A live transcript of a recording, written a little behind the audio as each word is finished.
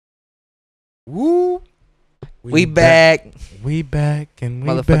Woo. We back. We back and we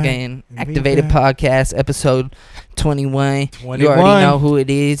Motherfucking back. Activated Podcast, episode 21. You already know who it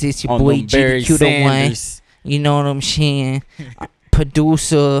is. It's your boy GDQ the one. You know what I'm saying?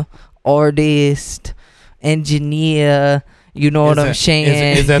 Producer, artist, engineer. You know what I'm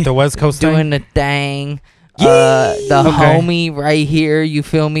saying? Is that the West Coast doing the thing? The homie right here. You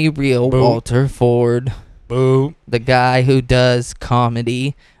feel me? Real Boo. Walter Ford. Boo. The guy who does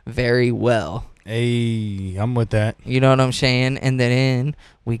comedy very well. Hey, I'm with that. You know what I'm saying? And then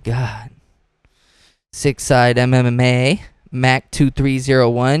we got Six Side MMA, Mac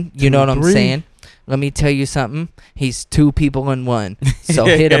 2301. You know what I'm saying? Let me tell you something. He's two people in one. So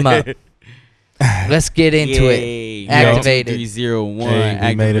hit him up. Let's get into it. Activated. 2301. Hey,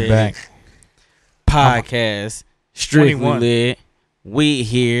 we made it back. Podcast. Strictly 21. lit. We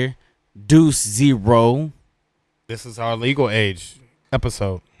here. Deuce Zero. This is our legal age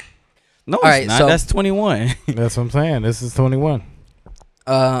episode. No, All it's right, not. so- That's 21. That's what I'm saying. This is 21.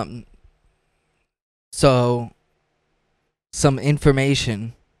 So some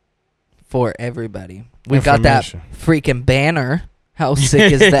information for everybody. We got that freaking banner. How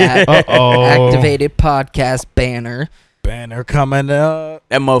sick is that? Uh-oh. Activated Podcast banner. Banner coming up.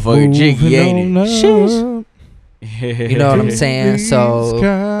 That motherfucker jiggy, ain't it? Sheesh. You know what I'm saying? So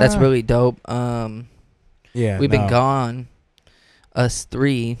that's really dope. Yeah. We've been gone, us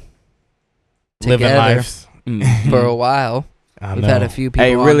three, living together lives. for a while. I We've know. had a few people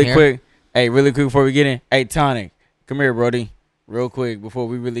Hey, on really here. quick. Hey, really quick before we get in. Hey, Tonic. Come here, Brody. Real quick before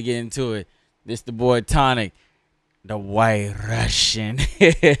we really get into it. This the boy Tonic, the White Russian.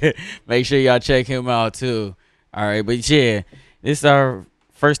 Make sure y'all check him out too. All right, but yeah, this is our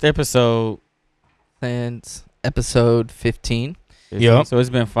first episode. Since episode 15. Yep. So it's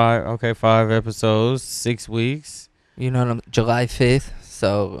been 5 episodes, 6 weeks. You know, July 5th.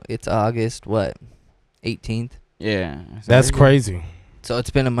 So it's August, 18th. Yeah. So That's crazy. So it's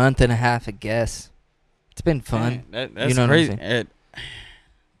been a month and a half, I guess. It's been fun. Man, that's You know what I'm crazy.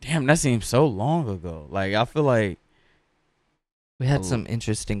 Damn, that seems so long ago. Like, I feel like. We had some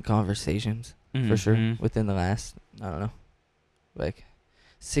interesting conversations, for sure, within the last, I don't know, like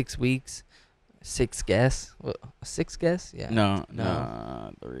 6 weeks. 6 guests? 6 guests? Yeah. No.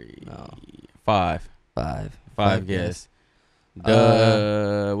 3. No. 5. 5 guests. What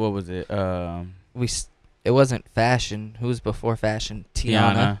was it? It wasn't Fashion. Who was before Fashion?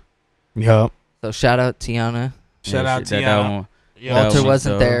 Tiana. Yup. So shout out Tiana. Shout out that Tiana. one. Walter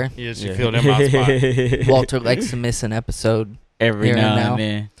wasn't there. Yeah, she filled in my spot. Walter likes to miss an episode. Every here and now now. and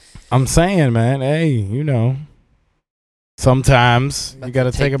then. I'm saying, man, hey, you know, sometimes About you got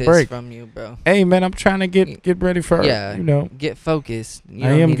to take a this break. from you, bro. Hey, man, I'm trying to get ready for, Yeah. you know. Get focused. You I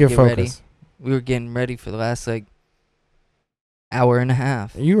don't am need to get ready. focused. We were getting ready for the last hour and a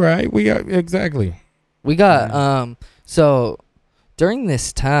half. You right. We are exactly. We got so during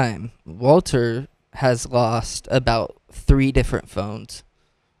this time, Walter has lost about 3 different phones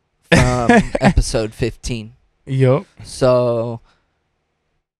from episode 15. Yup. So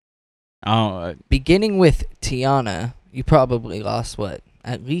beginning with Tiana, you probably lost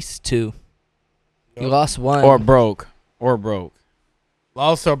at least 2. You lost 1. Or broke.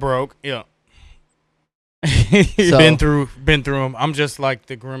 Lost or broke. Yeah. So- been through them. I'm just like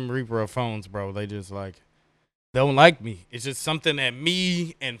the Grim Reaper of phones, bro. They just don't like me. It's just something that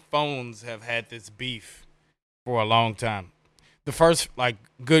me and phones have had this beef for a long time. The first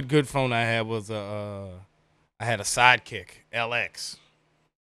good phone I had was I had a Sidekick LX.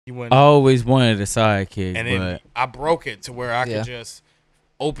 I always wanted a sidekick, and then I broke it to where I could just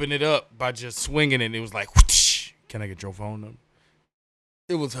open it up by just swinging it. It was like, whoosh, can I get your phone number?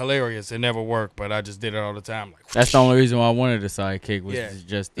 It was hilarious. It never worked, but I just did it all the time. Like, that's the only reason why I wanted a sidekick was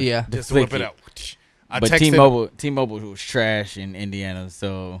just to just whip it out. But T-Mobile was trash in Indiana,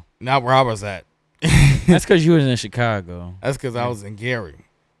 so not where I was at. that's because you was in Chicago. That's because I was in Gary.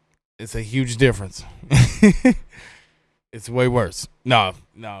 It's a huge difference. It's way worse. No,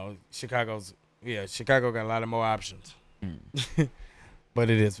 Chicago got a lot of more options. But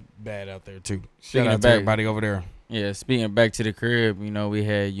it is bad out there too. Shout out to everybody over there. Yeah, speaking back to the crib, you know, we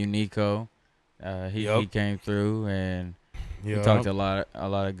had Unico. He came through and we talked a lot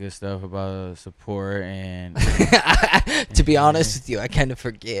of good stuff about support and to be honest with you, I kind of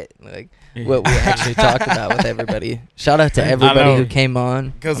forget what we actually talked about with everybody. Shout out to everybody who came on.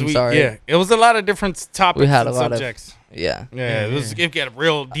 Because it was a lot of different topics. We had a lot subjects. of it got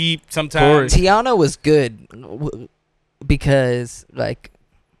real deep sometimes. Tiana was good because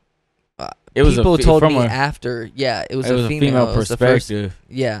it was people told me it was after. Yeah, it was a female It was perspective.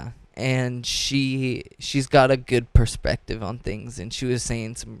 yeah, and she's got a good perspective on things, and she was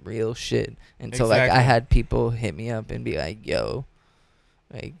saying some real shit. And so like I Exactly. had people hit me up and be like, "Yo,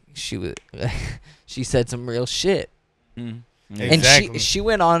 like she said some real shit." Mm. Exactly. And she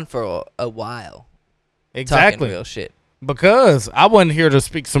went on for a while talking Exactly. real shit. Because I wasn't here to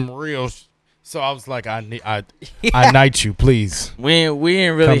speak some real. So I was like, I knight you, please. We ain't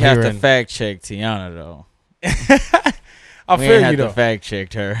really Come have here to and- fact check Tiana though. I We feel ain't you have to though. fact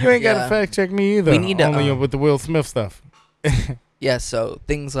check her. You ain't got Yeah. to fact check me either. We need to, only with the Will Smith stuff. Yeah, so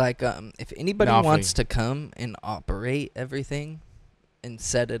things like if anybody Nah, wants free. to come and operate everything and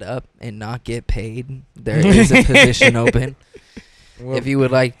set it up and not get paid, there is a position open. Well, If you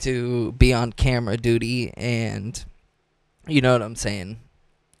would like to be on camera duty and you know what I'm saying,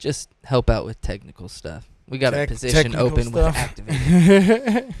 just help out with technical stuff. We got a position technical open stuff. with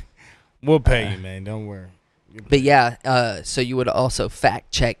Activate. we'll pay you, man. Don't worry. But yeah, so you would also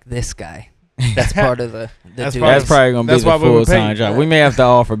fact check this guy. That's part of the That's duty. That's probably gonna be That's the why we would full pay time you. job. We may have to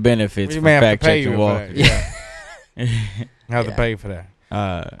offer benefits we for may have to fact pay check you and for walk. that. Yeah. Have to Yeah. pay for that.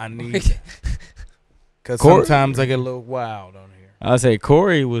 I need because Corey- sometimes I get a little wild on here. I'll say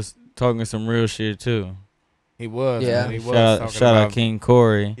Corey was talking some real shit too. He was. Yeah. Man, he was Shout talking out about, King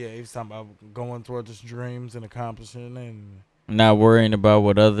Corey. Yeah, he was talking about going towards his dreams and accomplishing and Not worrying about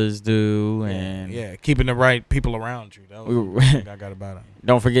what others do, and yeah, keeping the right people around you. That was We- the thing I got about it.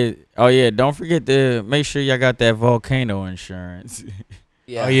 don't forget. Oh yeah, don't forget to make sure y'all got that volcano insurance.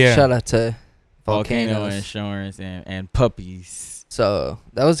 Yeah. Oh, yeah. Shout out to Volcano volcanoes. insurance and puppies. So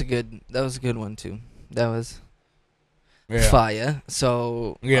that was a good one too. That was Yeah. fire.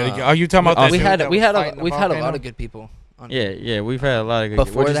 So Yeah, are you talking about that? we dude had that we've was had fighting the a volcano? lot of good people. On Yeah, we've had a lot of good.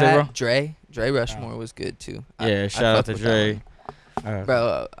 Before What'd you that, say, Dre Rushmore was good too. Yeah, shout out fucked to with that Dre. one.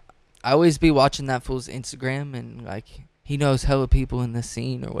 Bro, I always be watching that fool's Instagram and like he knows hella people in the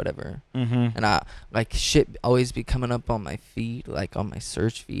scene or whatever. Mm-hmm. And I like shit always be coming up on my feed, like on my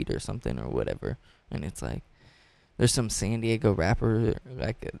search feed or something or whatever. And it's like there's some San Diego rapper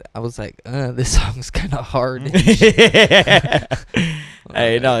like I was like, this song's kind of hard.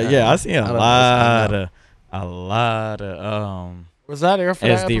 Hey, no, yeah, I seen I a don't know, lot of Was that there for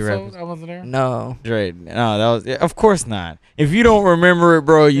that SD episode? rappers. I wasn't there. No. Dre. No, that was of course not. If you don't remember it,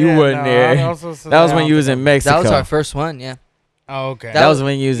 bro, you Yeah, wasn't no, there. I also said That was I when don't you was think in Mexico. That was our first one, yeah. Oh, okay. That was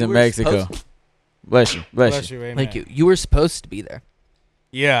when you was you in were Mexico. supposed- Bless you, bless, Bless you. you, amen. Thank you. You were supposed to be there.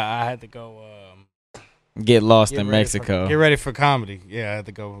 Yeah, I had to go. Get lost Get in ready Mexico. get ready for comedy. Yeah, I had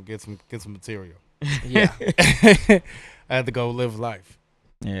to go get some material. Yeah. I had to go live life.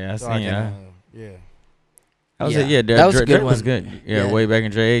 Yeah, I So seen. can, yeah. I was Yeah. like, yeah, That was a Dre, good Dre was one. good. Yeah, Yeah. way back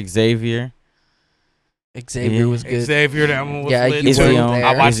in Dre, Xavier. Xavier Yeah. was good. Xavier, that one was Yeah, lit you Is too. weren't he on? there.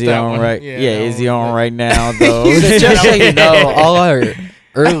 I watched Is he that on one. right? Yeah, Yeah, that is one he was on lit. right now though? So just so you know, all our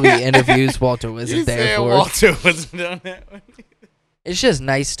early interviews Walter You wasn't there said for. Walter wasn't on that one. It's just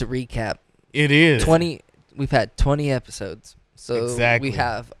nice to recap. It is 20 we've had 20 episodes. So Exactly. we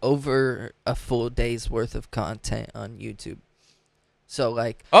have over a full day's worth of content on YouTube. So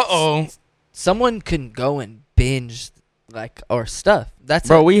like Uh-oh. someone can go and binge like our stuff. That's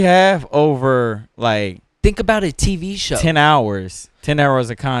Bro, we have over like think about a TV show. 10 hours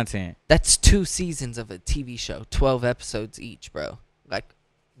of content. That's 2 seasons of a TV show, 12 episodes each, bro. Like,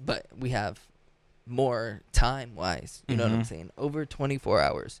 but we have more time wise. You know what I'm Mhm. saying? Over 24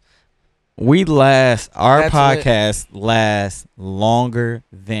 hours. Our That's lit. podcast lasts longer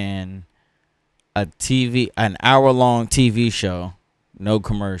than an hour-long TV show, no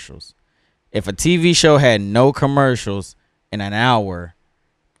commercials. If a TV show had no commercials in an hour,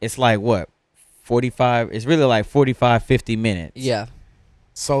 it's like what? 45, it's really like 45, 50 minutes. Yeah.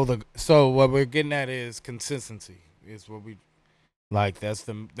 So what we're getting at is consistency. Is what we like. That's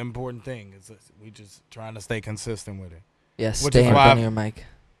the important thing. Is we just trying to stay consistent with it. Yeah. Which Stay is in why front of your mic.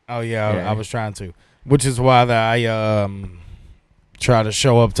 Oh yeah, Yeah. I was trying to, which is why that I try to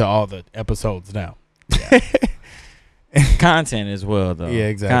show up to all the episodes now. Content as well, though. Yeah,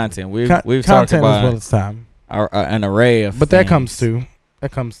 exactly. Content. We've Content talked as well about as time, an array of but that things. comes too.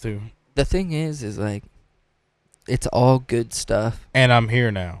 That comes too. The thing is like, it's all good stuff. And I'm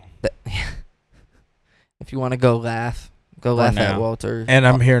here now. That if you want to go laugh For at now. Walter. And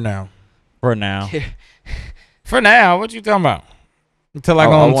I'm here now. for now. For now, what you talking about? Until I I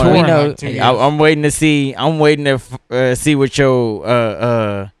go on wanna- tour. We in know- like 2 Hey, years. I'm waiting to see. I'm waiting to see what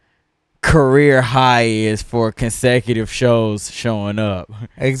your career high is for consecutive shows showing up.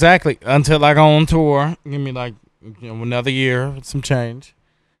 Exactly. Until I go on tour, give me like another year, some change.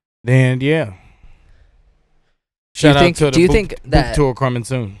 Then yeah. Shout out to the do you book, think book that tour coming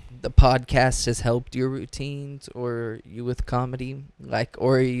soon. the podcast has helped your routines or you with comedy? Like,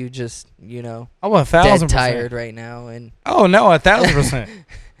 or are you just, Oh, dead 1,000%. tired right now? And Oh no, 1,000%.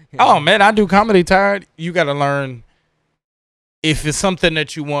 Oh man, I do comedy tired. You got to learn. If it's something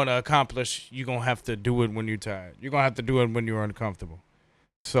that you want to accomplish, you're going to have to do it when you're tired. You're going to have to do it when you're uncomfortable.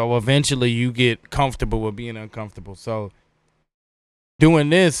 So eventually you get comfortable with being uncomfortable. So doing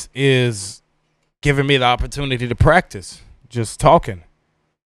this is giving me the opportunity to practice just talking.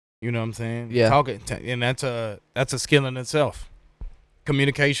 You know what I'm saying? Yeah. Talking. And that's a skill in itself.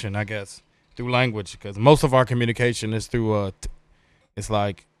 Communication, I guess, through language. Because most of our communication is through, it's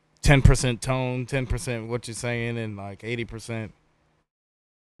like 10% tone, 10% what you're saying, and like 80%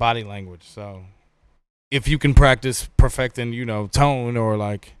 body language. So if you can practice perfecting, tone or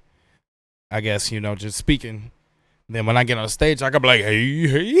like, I guess, just speaking, then when I get on stage, I can be like,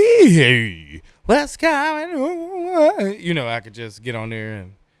 hey, what's going on? I could just get on there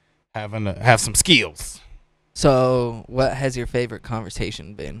and have some skills. so what has your favorite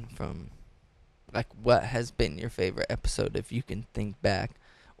conversation been from, like, what has been your favorite episode if you can think back?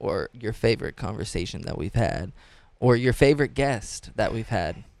 Or your favorite conversation that we've had, or your favorite guest that we've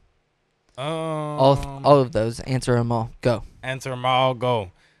had. All of those. Answer them all. Go. Answer them all. Go.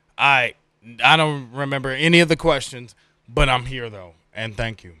 I don't remember any of the questions, but I'm here though, and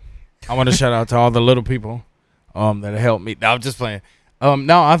thank you. I want to shout out to all the little people that helped me. I was just playing.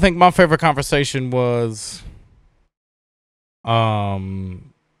 No, I think my favorite conversation was I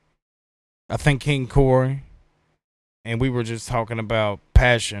think King Corey. And we were just talking about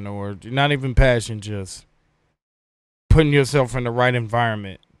passion, or not even passion, just putting yourself in the right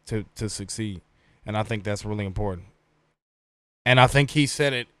environment to succeed. And I think that's really important. And I think he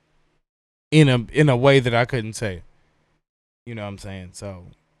said it in a way that I couldn't say it. You know what I'm saying? So,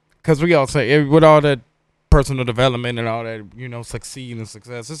 because we all say, with all that personal development and all that, succeed and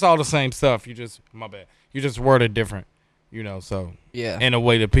success, it's all the same stuff. You just word it different, so Yeah. in a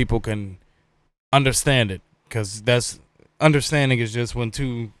way that people can understand it. Because that's understanding is just when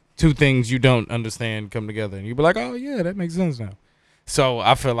two things you don't understand come together, and you be like, oh yeah, that makes sense now. So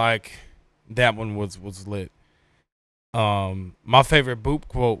I feel like that one was lit. My favorite Boop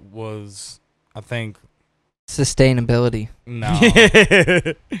quote was, I think, sustainability. No.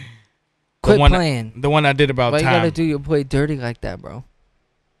 Quit playing. The one I did about Why time. you gotta do your boy dirty like that, bro?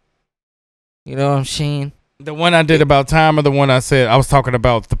 You know what I'm saying? The one I did about time, or the one I said I was talking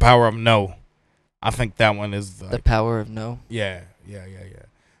about the power of no. I think that one is the power of no. Yeah.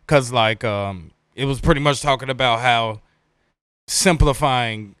 Cause like it was pretty much talking about how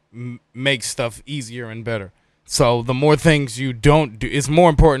simplifying makes stuff easier and better. So the more things you don't do, it's more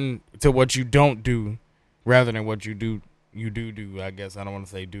important to what you don't do rather than what you do. I guess I don't want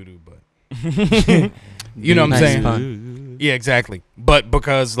to say do, but you know what I'm saying? Fun. Yeah, exactly. But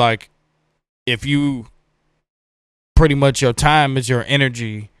because like if you pretty much your time is your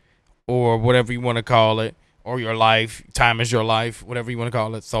energy, or whatever you want to call it, or your life, time is your life, whatever you want to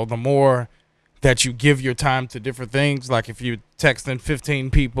call it. So the more that you give your time to different things, like if you're texting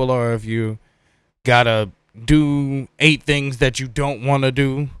 15 people, or if you gotta do 8 things that you don't want to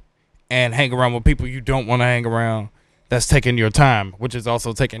do and hang around with people you don't want to hang around, that's taking your time, which is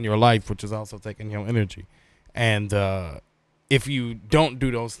also taking your life, which is also taking your energy. And if you don't do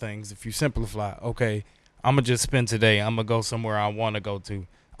those things, if you simplify, okay, I'm going to just spend today, I'm going to go somewhere I want to go to.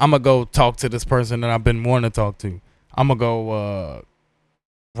 I'm going to go talk to this person that I've been wanting to talk to. I'm going to go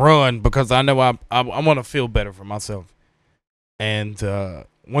run because I know I want to feel better for myself. And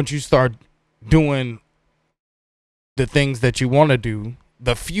once you start doing the things that you want to do,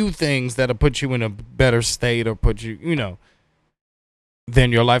 the few things that'll put you in a better state or put you,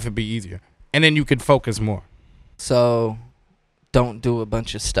 then your life would be easier. And then you can focus more. So don't do a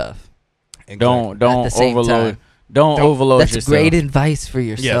bunch of stuff. Exactly. Don't At the same overload. time. Don't overload That's yourself. great advice for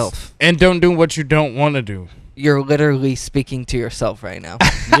yourself. Yes. And don't do what you don't want to do. You're literally speaking to yourself right now.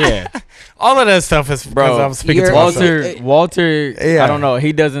 Yeah. All of that stuff is because I'm speaking to myself. Walter, Yeah. I don't know.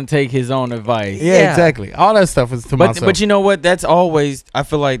 He doesn't take his own advice. Yeah, exactly. All that stuff is to myself. But you know what? That's always, I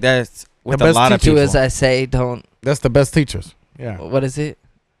feel like that's with The a best lot of Do people. as I say, don't. That's the best teachers. Yeah. What is it?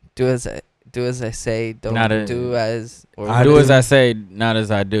 Do as I say, don't do as. Or I do do. as I say, not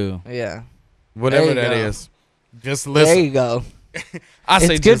as I do. Yeah. Whatever There you that go. is. Just There listen. you go. I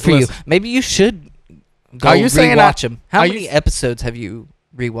say It's good just for listen. you. Maybe you should go Are you saying rewatch them. How are many you- episodes have you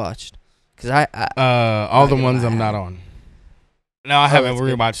rewatched? Because I All Not the gonna ones lie. I'm not on. No, I haven't that's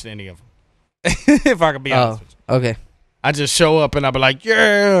good. rewatched any of them. If I could be honest with you. okay. I just show up and I'll be like,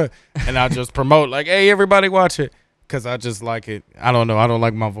 yeah. And I'll just promote, like, hey, everybody watch it. Because I just like it. I don't know. I don't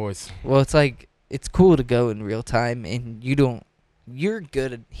like my voice. Well, it's like it's cool to go in real time, and you you're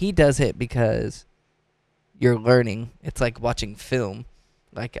good. He does it because you're learning. It's like watching film,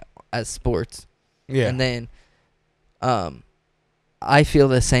 like as sports. Yeah. And then, I feel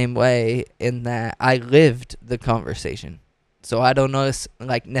the same way in that I lived the conversation. So I don't know,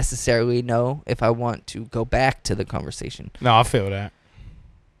 like necessarily know if I want to go back to the conversation. No, I feel that.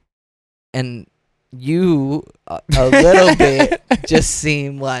 And you, a little bit, just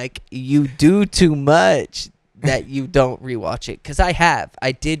seem like you do too much that you don't rewatch it. Because I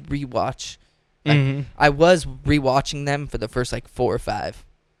did rewatch. Like, I was rewatching them for the first like 4 or 5.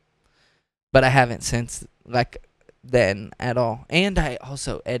 But I haven't since like then at all. And I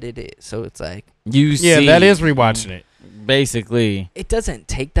also edit it. So it's like. Yeah, that is rewatching it. Basically. It doesn't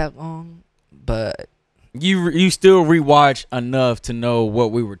take that long, but. You still rewatch enough to know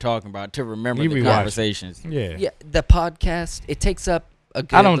what we were talking about, to remember the conversations. Yeah, the podcast, it takes up a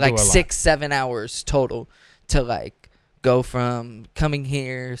good like 6-7 hours total to like go from coming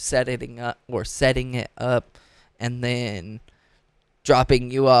here, setting it up, and then dropping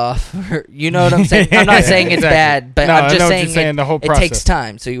you off. You know what I'm saying? I'm not saying it's bad, but I'm just saying the whole it takes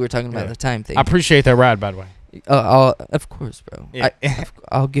time. So you were talking about the time thing. I appreciate that ride, by the way. Of course, bro. Yeah.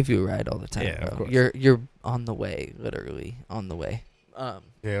 I'll give you a ride all the time, Yeah, bro. of course. You're on the way, literally on the way. Hell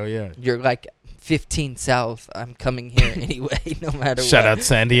yeah. You're like 15 south. I'm coming here anyway, no matter what. Shout out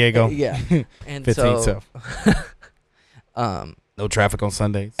San Diego. Yeah. And 15 so, south. No traffic on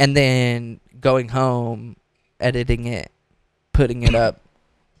Sundays. And then going home, editing it, putting it up,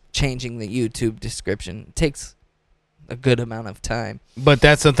 changing the YouTube description takes a good amount of time. But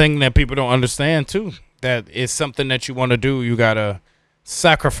that's the thing that people don't understand too. That is something that you want to do. You gotta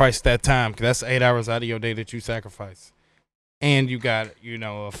sacrifice that time, 'cause that's 8 hours out of your day that you sacrifice. And you got,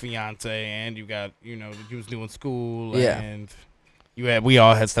 a fiance, and you got, you was doing school, and we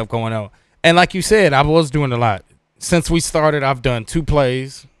all had stuff going on. And like you said, I was doing a lot. Since we started, I've done 2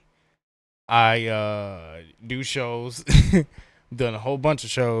 plays. I do shows, done a whole bunch of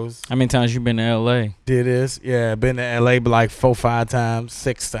shows. How many times you been to LA? Did this, yeah. Been to LA like 4, 5 times,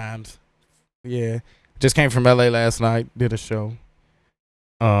 6 times. Yeah, just came from LA last night. Did a show.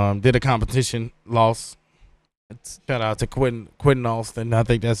 Did a competition. Lost. Shout out to Quentin Austin. I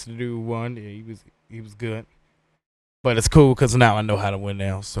think that's the new one. Yeah, he was good. But it's cool because now I know how to win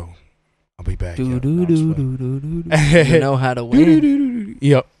now. So I'll be back. You know how to win.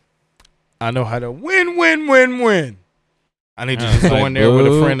 Yep. I know how to win. I need to just go in there with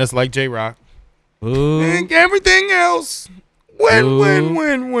a friend that's like J-Rock. And everything else.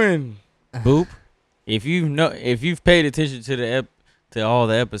 Win. Boop. If you've paid attention to all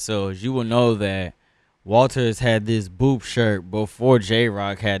the episodes, you will know that Walter's had this Boop shirt before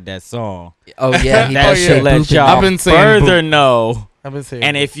J-Rock had that song. Oh yeah, he that should let y'all I've been saying further know. I've been saying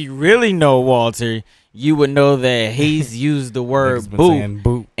and boop. If you really know Walter, you would know that he's used the word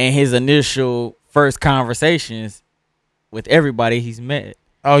boop in his initial first conversations with everybody he's met.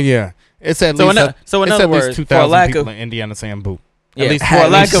 Oh yeah, it's at So least in other words, least for 2,000 people in Indiana saying boop. Yeah, at least for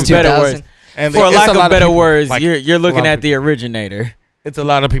lack of better words. And For it's lack a lot of better people, words, like, you're looking a lot at of the originator. It's a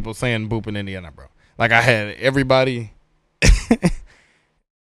lot of people saying boop in Indiana, bro. Like I had everybody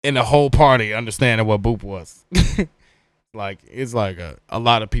in the whole party understanding what boop was. Like it's like a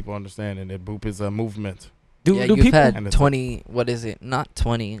lot of people understanding that boop is a movement. Do you've people had 20, what is it? Not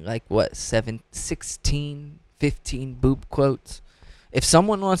 20, like what, 16, 15 boop quotes? If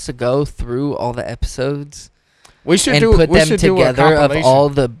someone wants to go through all the episodes we should and do, put we them should do a together of compilation. all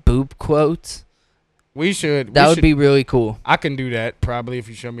the boop quotes, we should. that would be really cool. I can do that probably if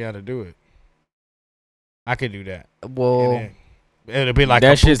you show me how to do it. I could do that. Well, it'll be like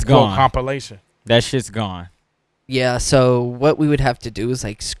that a shit's boop quote gone. compilation. That shit's gone. yeah, so what we would have to do is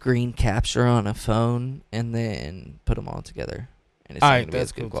like screen capture on a phone and then put them all together. And it's All not right, gonna be that's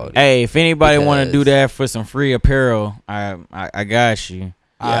as good cool, quality. Hey, if anybody want to do Because- that for some free apparel, I got you.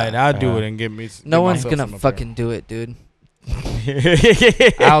 All right, I'll do it and get me. No get one's myself gonna some fucking do it, dude.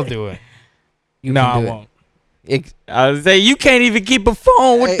 apparel. I'll do it. You No, can I do won't. it. I was say you can't even keep a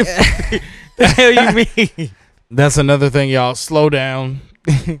phone. What the hell you mean? That's another thing, y'all. Slow down.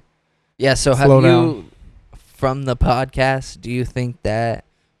 Yeah, so have Slow you, down. from the podcast, do you think that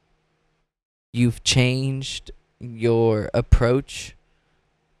you've changed your approach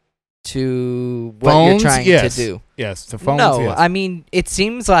to what Phones? you're trying Yes. to do? Yes, the phones. No, yes. I mean, it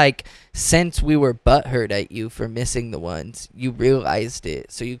seems like since we were butthurt at you for missing the ones, you realized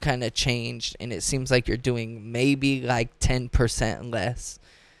it, so you kind of changed, and it seems like you're doing maybe like 10% less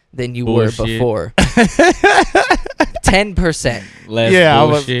than you Bullshit. were before. 10%. Less yeah,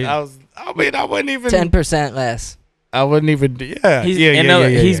 bullshit. I wouldn't even. 10% less. I wouldn't even. Yeah, He's, yeah.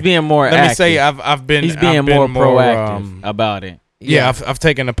 He's being more Let active. me say, I've been. He's being I've been more proactive um, about it. Yeah, I've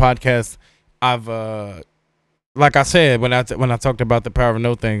taken the podcast. I've like I said when I talked about the power of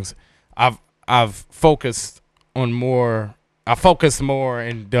no things, I've focused on more. I focused more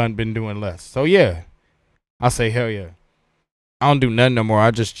and been doing less. So yeah, I say hell yeah. I don't do nothing no more. I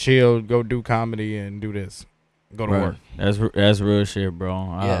just chill, go do comedy, and do this. Go to work. That's real shit, bro.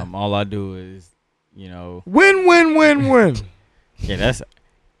 Yeah. All I do is, Win. yeah, that's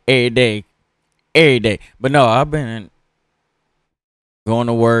every day. But no, I've been going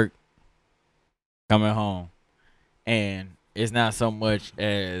to work, coming home, and it's not so much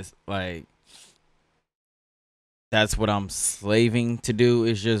as like that's what I'm slaving to do.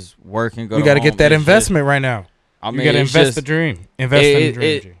 It's just working. You got to get that investment right now. I mean, you got to invest the dream. Invest in the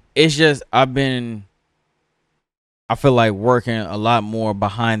dream. G. It's just I feel like working a lot more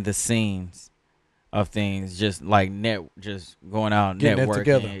behind the scenes of things, just like just going out getting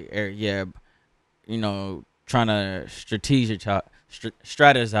networking. Yeah, trying to strategize.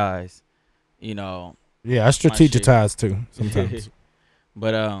 Yeah, I strategize too sometimes.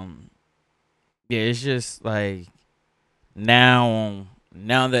 But yeah, it's just like now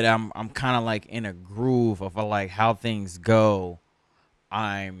that I'm kind of like in a groove of like how things go,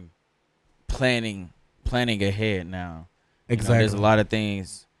 I'm planning ahead now. Exactly. There's a lot of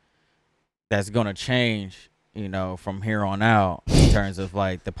things that's gonna change, from here on out in terms of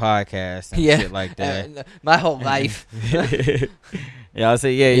like the podcast and shit like that. My whole life. Yeah, I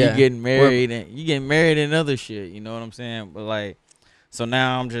say you getting married and other shit. You know what I'm saying? But like, so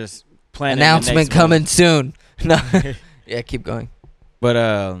now I'm just planning. Announcement coming soon. No. Yeah, keep going. But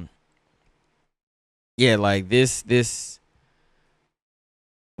yeah, like this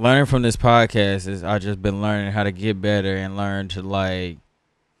learning from this podcast is I just been learning how to get better and learn to like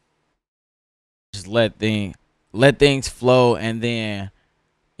just let things flow, and then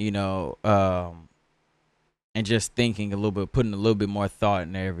and just thinking a little bit, putting a little bit more thought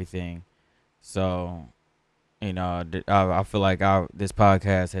into everything. So I feel like this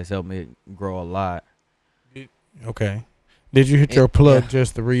podcast has helped me grow a lot. Okay. Did you hit your plug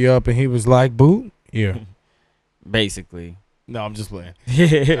just to re-up and he was like, boot? Yeah. Basically. No, I'm just playing.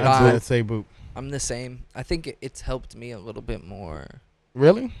 Let's say boot. I'm the same. I think it's helped me a little bit more.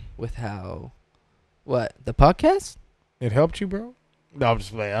 Really? With how... What? The podcast? It helped you, bro? No, I'm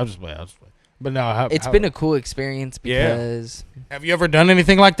just playing. But no, it's been a cool experience because... Yeah. Have you ever done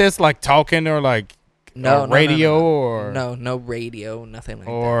anything like this? Like talking or like... No, radio no. or... No radio, nothing like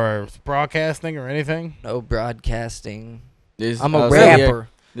that. Or broadcasting or anything? No broadcasting. I'm a rapper.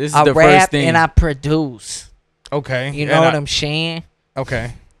 This is I the rap first thing. And I produce. Okay. You know what I'm saying?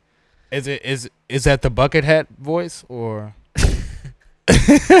 Okay. Is that the bucket hat voice or?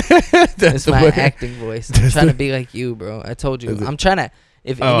 That's my acting voice. I'm trying to be like you, bro. I told you. I'm trying to.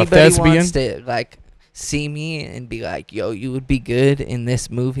 If anybody wants to like see me and be like, "Yo, you would be good in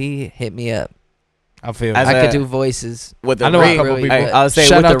this movie," hit me up. I feel. I could do voices. I know a couple people. I would say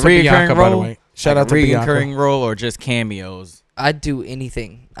with the reoccurring role. By the way. Shout out to reoccurring role or just cameos. I'd do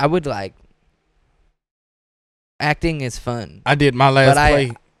anything. I would like. Acting is fun. I did my last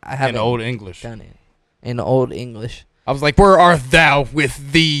play I haven't in Old English. Done it in Old English. I was like, "Where art thou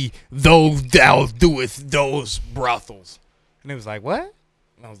with thee, though thou doest those brothels?" And he was like, "What?"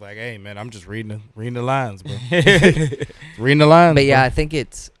 And I was like, "Hey, man, I'm just reading the lines, bro. Reading the lines." But yeah, bro. I think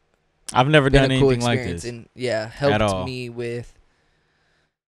it's. I've never done a cool anything like this. And helped me with,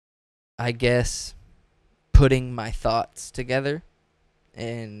 I guess, putting my thoughts together,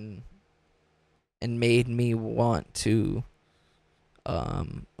 and made me want to,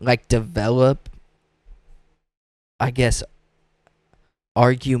 like develop, I guess,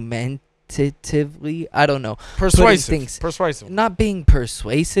 argumentatively. I don't know. Persuasive. Not being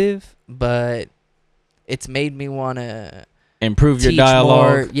persuasive, but it's made me want to improve your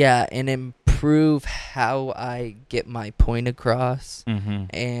dialogue. More, and improve how I get my point across,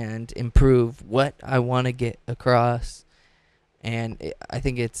 and improve what I want to get across. And I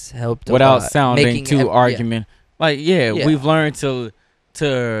think it's helped without a lot. sounding too argument. Like we've learned to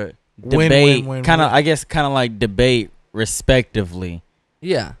debate, kind of. I guess kind of like debate respectively.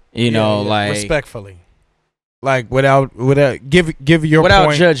 Yeah. Like respectfully, like without give your without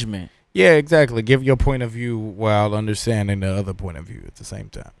point. Judgment. Yeah, exactly. Give your point of view while understanding the other point of view at the same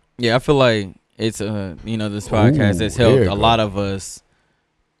time. Yeah, I feel like it's this podcast has helped a lot of us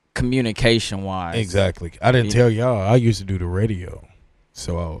communication wise. Exactly. I didn't tell y'all. I used to do the radio,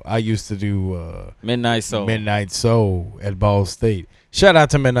 so I used to do Midnight Soul at Ball State. Shout out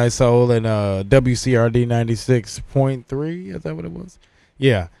to Midnight Soul and WCRD 96.3. Is that what it was?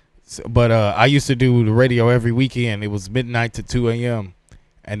 Yeah. So, but I used to do the radio every weekend. It was midnight to 2 a.m.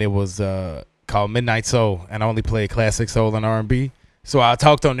 and it was called Midnight Soul, and I only play classic soul and R&B. So I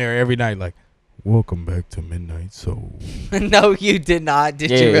talked on there every night, like, "Welcome back to Midnight Soul." No, you did not.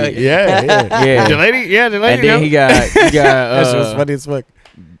 Did you really? Yeah. Yeah. The lady. And then he got that shit was funny as fuck.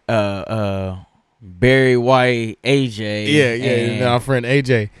 Barry White, AJ. Yeah. and- Our friend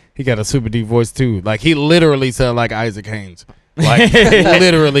AJ, he got a super deep voice too. Like he literally sounded like Isaac Haynes. Like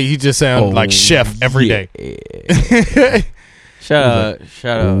literally, he just sounded like Chef every day. day. Shout out,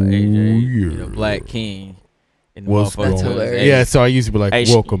 AJ, yeah. Black King. And What's motherfucker. That's hilarious. Yeah, so I used to be like, Hey,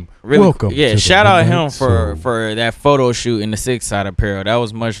 welcome. Really, welcome. Yeah, to the shout out Midnight him Soul. for that photo shoot in the 6 Side apparel. That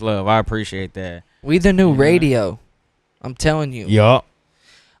was much love. I appreciate that. We the new Yeah. radio. I'm telling you. Yup.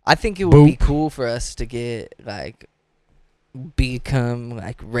 I think it would be Boop. cool for us to get become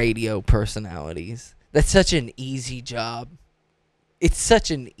radio personalities. That's such an easy job. It's such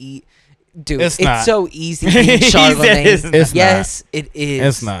an dude. It's It's not. so easy He being said Charlemagne. it's not. It's Yes, it is.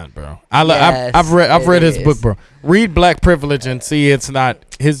 It's not, bro. Yes, I've read it his book, is. bro. Read Black Privilege and see it's not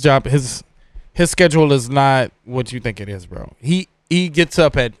his job. His schedule is not what you think it is, bro. He gets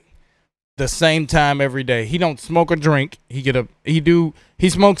up at the same time every day. He don't smoke or drink. He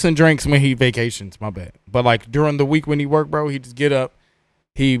smokes and drinks when he vacations. My bad. But like during the week when he work, bro, he just get up.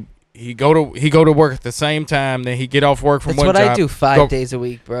 He go to work at the same time. Then he get off work from That's one what job. I do 5 go- days a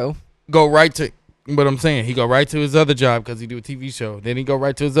week, bro. Go right to what I'm saying. He go right to his other job because he do a TV show. Then he go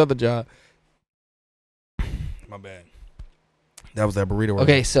right to his other job. My bad. That was that burrito. right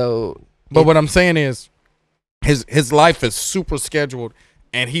Okay, there. so But what I'm saying is, his life is super scheduled,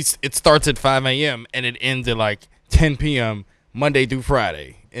 and it starts at 5 a.m. and it ends at like 10 p.m. Monday through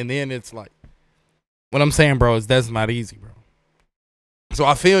Friday, and then it's like, what I'm saying, bro, is that's not easy, bro. So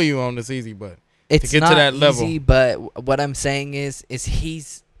I feel you on this easy, but it's get to not that level. easy, but what I'm saying is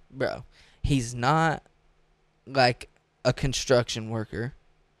he's not like a construction worker.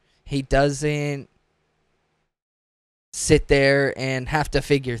 He doesn't sit there and have to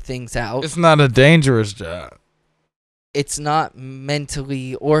figure things out. it's not a dangerous job. It's not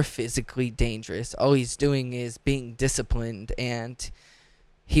mentally or physically dangerous. All he's doing is being disciplined, and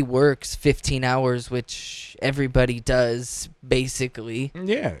he works 15 hours, which everybody does basically.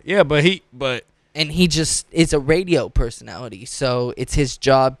 Yeah, but And he just is a radio personality, so it's his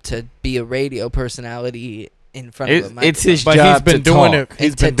job to be a radio personality in front of a microphone. It's his but job he's been to doing talk. it. He's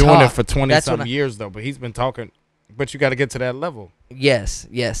And to been doing it talk. for 20 That's what something years though. But he's been talking. But you got to get to that level. Yes,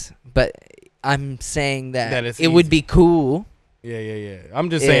 but I'm saying that, That it's it would easy. be cool. Yeah. I'm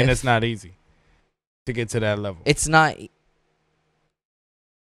just saying If- it's not easy to get to that level. It's not.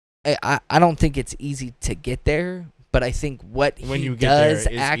 I don't think it's easy to get there, but I think what When he you get there, does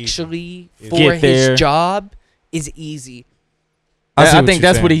it's easy. actually It's for Get there. his job is easy. I see I what think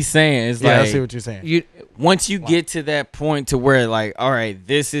you're that's what saying. he's saying. It's Yeah, I like see what you're saying. You once you get to that point to where like, all right,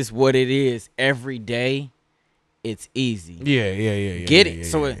 this is what it is every day, it's easy. Yeah. Get yeah, it? yeah,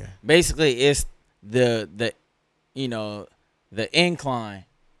 So yeah, it, basically, it's the the incline,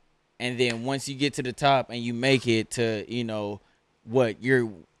 and then once you get to the top and you make it to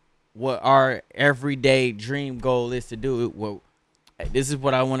what our everyday dream goal is to do. Well, this is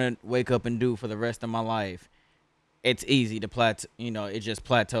what I want to wake up and do for the rest of my life. It's easy to plateau. It just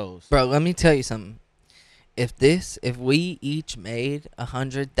plateaus. Bro, let me tell you something. If we each made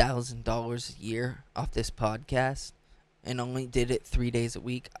 $100,000 a year off this podcast and only did it 3 days a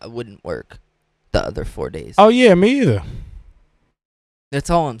week, I wouldn't work the other 4 days. Oh yeah, me either. That's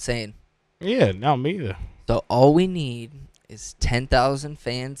all I'm saying. Yeah, no, me either. So all we need is 10,000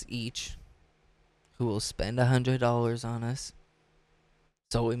 fans each who will spend $100 on us.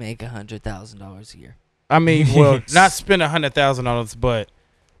 So we make $100,000 a year. I mean, well, not spend $100,000 on us, but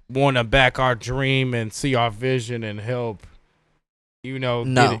want to back our dream and see our vision and help. No,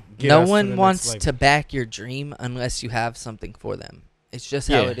 get no us to one the wants next to level. back your dream unless you have something for them. It's just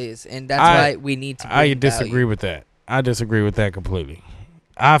how Yeah. it is, and that's I- why we need to. I bring disagree value. with that. I disagree with that completely.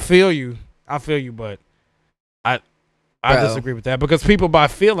 I feel you, but I Bro. disagree with that because people buy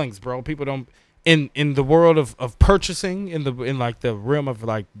feelings, bro. People don't in the world of purchasing in like the realm of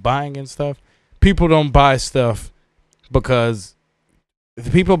like buying and stuff. People don't buy stuff because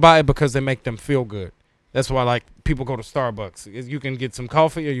people buy it because they make them feel good. That's why like people go to Starbucks. You can get some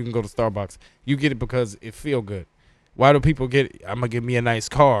coffee or you can go to Starbucks. You get it because it feel good. Why do people get it? I'm gonna get me a nice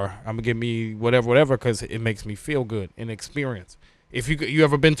car. I'm gonna get me whatever because it makes me feel good and experience. If you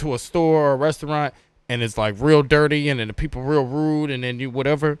ever been to a store or a restaurant and it's like real dirty and then the people real rude and then you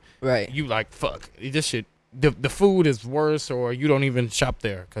whatever, Right. you like fuck this shit. The food is worse or you don't even shop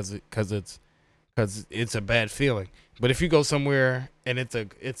there because it's a bad feeling. But if you go somewhere and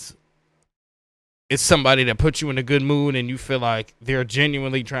it's somebody that puts you in a good mood and you feel like they're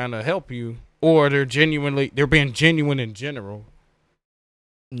genuinely trying to help you or they're being genuine in general,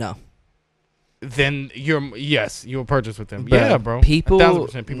 No. then you'll purchase with them. Bro, Yeah, bro. people-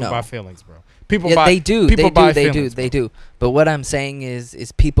 1,000% people no. buy feelings, bro. People Yeah, buy they do. people buy feelings, They bro. do. But what I'm saying is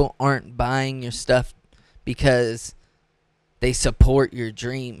people aren't buying your stuff because they support your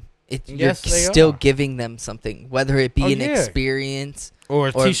dream. Yes, You're they still are. giving them something, whether it be Oh, an yeah. experience Or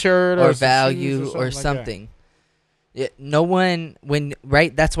a or- t-shirt or some shoes value or like that. something. No one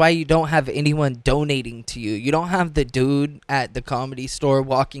right. That's why you don't have anyone donating to you. You don't have the dude at the comedy store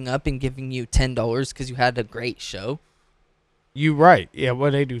walking up and giving you $10 because you had a great show. You right. Yeah,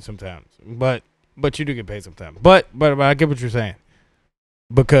 well they do sometimes. But you do get paid sometimes. But I get what you're saying.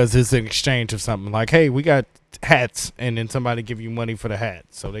 Because it's an exchange of something like, hey, we got hats, and then somebody give you money for the hat.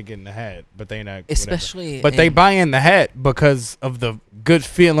 So they getting the hat, but they not whatever. Especially, But they buy in the hat because of the good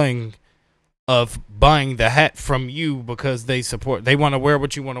feeling of buying the hat from you because they want to wear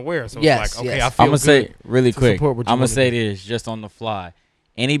what you want to wear. So Yes, it's like, okay, yes. I feel I'm gonna good. say really to quick. support what you I'm gonna wanna say do. this just on the fly.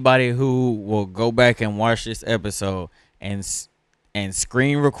 Anybody who will go back and watch this episode and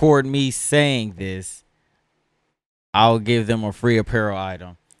screen record me saying this, I'll give them a free apparel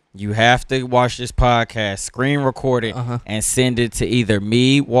item. You have to watch this podcast, screen record it, and send it to either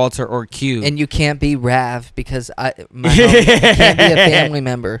me, Walter, or Q. And you can't be Rav because my homie can't be a family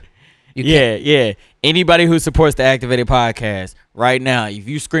member. You can't. Yeah. Anybody who supports the Activated Podcast right now, if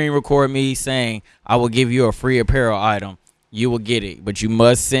you screen record me saying I will give you a free apparel item, you will get it. But you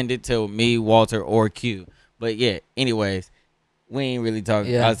must send it to me, Walter, or Q. But yeah, anyways, we ain't really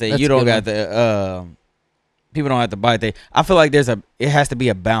talking. Yeah, I say that's you a don't good got the people don't have to buy things. I feel like it has to be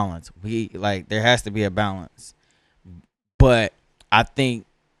a balance. There has to be a balance. But I think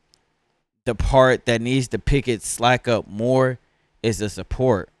the part that needs to pick its slack up more is the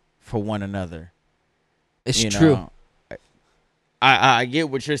support for one another. It's You true. know, I get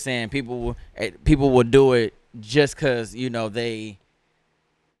what you're saying. People will do it just because they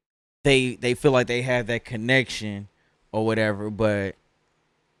feel like they have that connection or whatever. But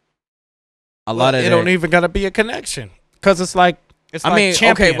a lot of it don't even gotta be a connection because it's like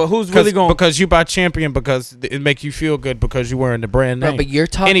Champion. okay, but who's really going? Because you buy Champion because it make you feel good because you're wearing the brand name. Bro, but you're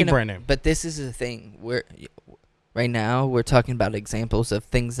talking any brand name. But this is the thing. Right now we're talking about examples of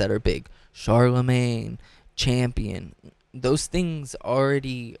things that are big. Charlemagne, Champion. Those things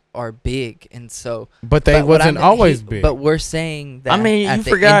already are big, and so. But they wasn't always big. But we're saying that. you at the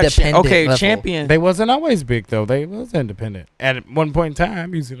forgot. independent level, Champion. They wasn't always big though. They was independent at one point in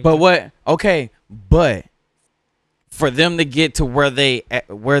time. But what? Okay, but for them to get to where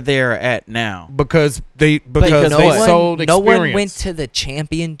they're at now, because they one, sold experience. No one went to the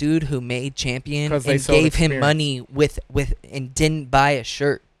Champion dude who made Champion and gave him money with and didn't buy a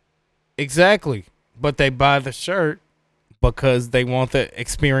shirt. Exactly, but they buy the shirt because they want the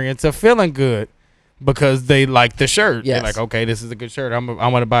experience of feeling good because they like the shirt. Yes. They're like, okay, this is a good shirt. I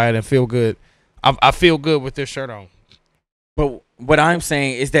want to buy it and feel good. I feel good with this shirt on. But what I'm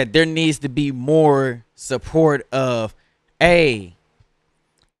saying is that there needs to be more support of, they're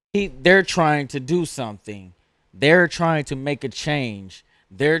trying to do something. They're trying to make a change.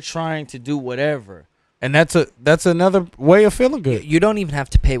 They're trying to do whatever. And that's another way of feeling good. You don't even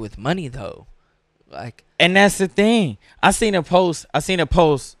have to pay with money though. And that's the thing. I seen a post.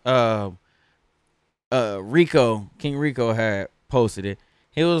 King Rico had posted it.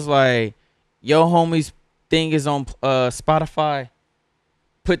 He was like, "Yo, homie's thing is on Spotify.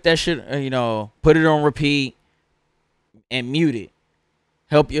 Put that shit, put it on repeat and mute it.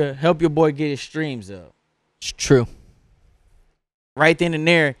 Help your boy get his streams up." It's true. Right then and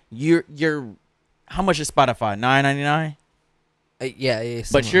there, you're how much is Spotify? $9.99. Yeah.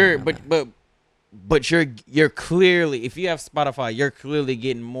 But you're clearly, if you have Spotify, you're clearly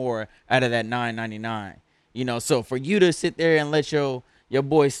getting more out of that $9.99. So for you to sit there and let your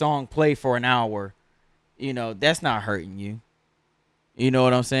boy's song play for an hour, that's not hurting you. You know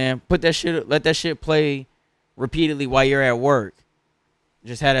what I'm saying? Let that shit play repeatedly while you're at work.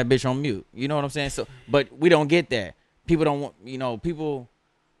 Just have that bitch on mute. You know what I'm saying? So, but we don't get that. People don't want, people.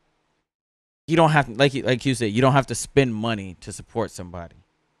 You don't have to, like you said, you don't have to spend money to support somebody.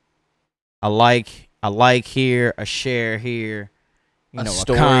 A like here, a share here, a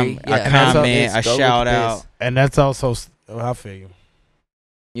story, a comment, a shout out, and that's also I feel you.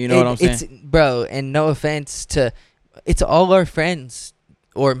 You know what I'm saying? It's, bro, and no offense to, it's all our friends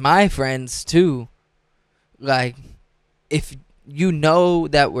or my friends too. Like, if you know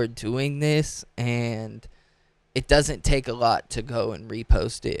that we're doing this and it doesn't take a lot to go and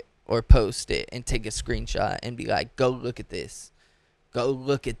repost it or post it and take a screenshot and be like, go look at this. Go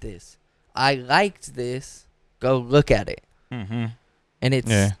look at this. I liked this. Go look at it. Mm-hmm. And it's,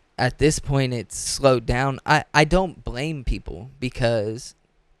 Yeah. at this point it's slowed down. I don't blame people because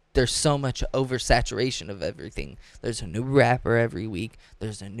there's so much oversaturation of everything. There's a new rapper every week.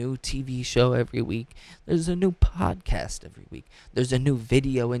 There's a new TV show every week. There's a new podcast every week. There's a new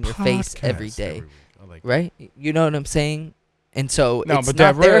video in your face every day. Right? You know what I'm saying? And so it's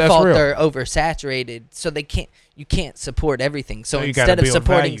not their fault they're oversaturated. So you can't support everything. So instead of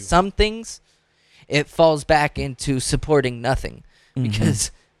supporting some things, it falls back into supporting nothing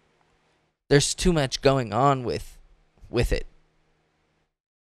because there's too much going on with it.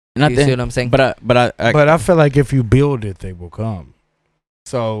 You see what I'm saying? But I feel like if you build it, they will come.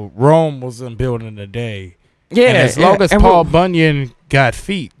 So Rome wasn't built in a day. Yeah. And as long as Paul Bunyan got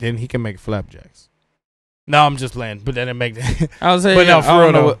feet, then he can make flapjacks. No, I'm just playing, but that didn't make that. I was saying, but no, for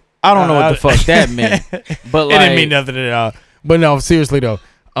real though. I don't know what the fuck that meant. But like, it didn't mean nothing at all. But no, seriously though,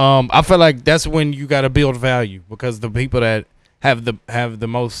 I feel like that's when you got to build value because the people that have the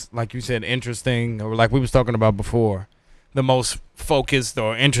most, like you said, interesting, or like we was talking about before, the most focused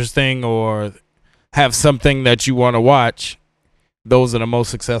or interesting or have something that you want to watch, those are the most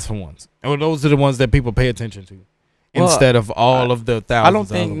successful ones. Or those are the ones that people pay attention to instead of all of the thousands.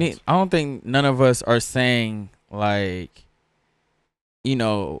 I don't think none of us are saying like, you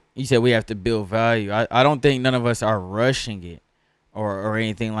know, you said we have to build value. I don't think none of us are rushing it or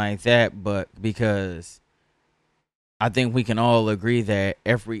anything like that, but because I think we can all agree that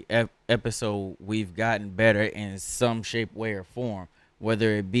every episode we've gotten better in some shape, way, or form,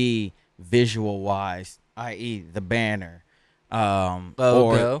 whether it be visual-wise, i.e. the banner,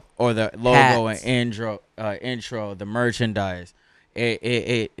 logo, or the logo and intro, the merchandise.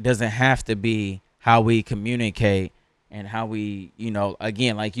 It doesn't have to be how we communicate and how we, you know,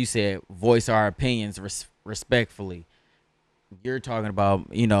 again, like you said, voice our opinions respectfully. You're talking about,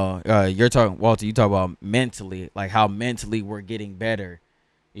 you know, Walter, you talk about mentally, like how mentally we're getting better.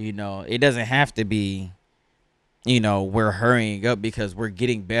 You know, it doesn't have to be, you know, we're hurrying up because we're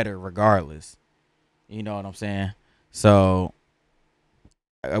getting better regardless. You know what I'm saying? So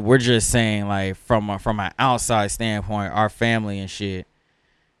we're just saying, like, from an outside standpoint, our family and shit,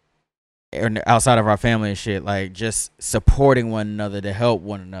 or outside of our family and shit, like just supporting one another to help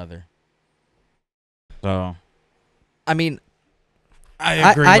one another. So, I mean,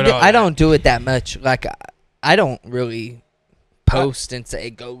 I agree with all I that. don't do it that much. Like, I don't really post and say,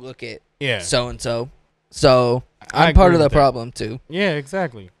 go look at so and so. So I'm part of the problem too. Yeah,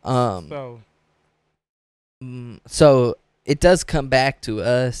 exactly. So it does come back to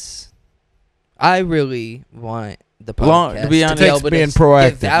us. I really want the podcast to be honest, to be able to being give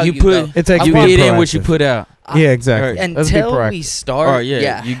proactive. value, you put though. It takes you being get in proactive. what you put out. Yeah, exactly. Let's be Until proactive. we start,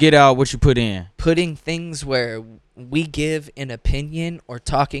 You get out what you put in. putting things where we give an opinion or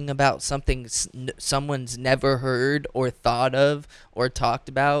talking about something someone's never heard or thought of or talked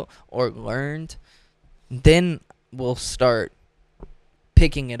about or learned, then we'll start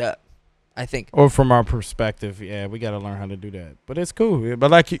picking it up, I think. Or from our perspective, yeah, we got to learn how to do that. But it's cool. But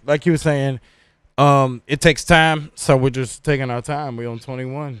like you were saying, it takes time, so we're just taking our time. We're on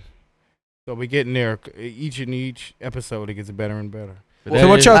 21. So we're getting there. Each episode, it gets better and better. So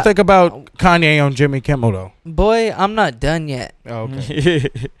what y'all think about Kanye on Jimmy Kimmel, though? Boy, I'm not done yet. Oh, okay.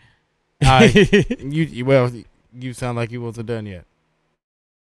 You sound like you wasn't done yet.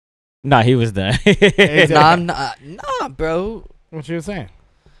 Nah, he was done. Nah, I'm not. Nah, bro. What you were saying?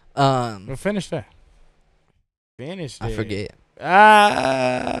 Well, finish that. Finish that. I forget.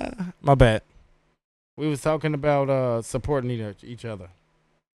 My bad. We was talking about supporting each other.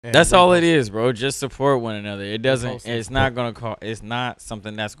 And That's all it is, bro. Just support one another. It doesn't. It's not gonna call. It's not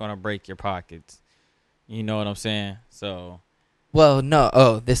something that's gonna break your pockets. You know what I'm saying? So. Well, no.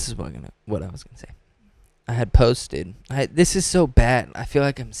 Oh, this is what I was gonna say. I had posted. This is so bad. I feel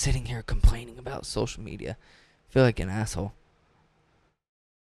like I'm sitting here complaining about social media. I feel like an asshole.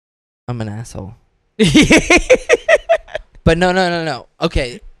 I'm an asshole. But no.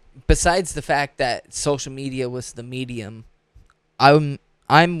 Okay. Besides the fact that social media was the medium,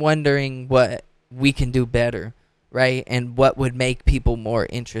 I'm wondering what we can do better, right? And what would make people more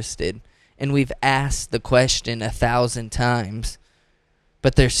interested. And we've asked the question 1,000 times,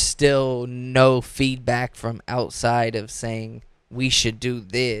 but there's still no feedback from outside of saying we should do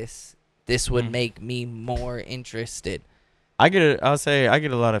this. This would make me more interested. I'll say I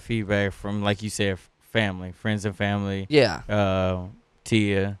get a lot of feedback from, like you said, family, friends and family. Yeah.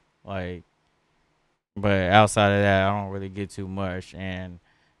 Tia, like, but outside of that, I don't really get too much. And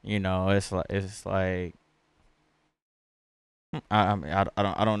you know, it's like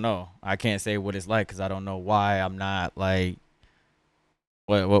I don't know. I can't say what it's like because I don't know why I'm not like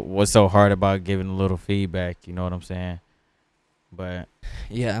what's so hard about giving a little feedback. You know what I'm saying? But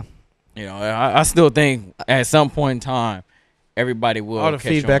Yeah. you know, I still think at some point in time, everybody will. All the catch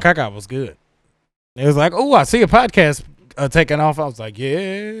feedback on. I got was good. It was like, oh, I see a podcast taking off. I was like,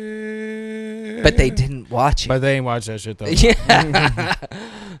 yeah. But they didn't watch it. But they ain't watch that shit though. Yeah.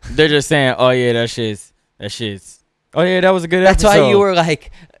 They're just saying, "Oh yeah, that shit's." Oh yeah, that was a good That's episode. why you were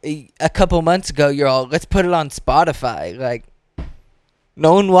like, a couple months ago, you're all, let's put it on Spotify. Like,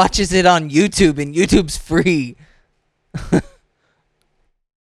 no one watches it on YouTube, and YouTube's free.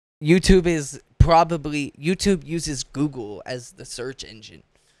 YouTube uses Google as the search engine.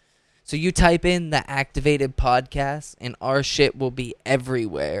 So you type in the Activated Podcast, and our shit will be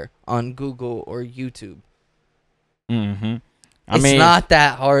everywhere on Google or YouTube. Mm-hmm. It's not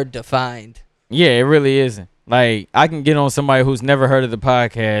that hard to find. Yeah, it really isn't. Like, I can get on somebody who's never heard of the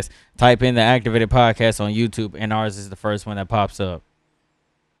podcast, type in the Activated Podcast on YouTube, and ours is the first one that pops up.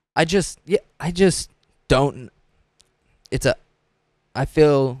 I just don't. I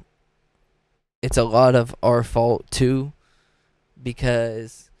feel it's a lot of our fault too,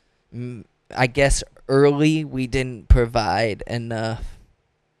 because I guess early we didn't provide enough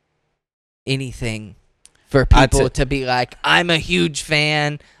anything for people to be like, I'm a huge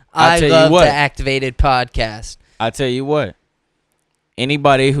fan. I love the Activated Podcast. I tell you what,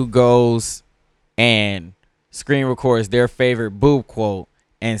 anybody who goes and screen records their favorite boob quote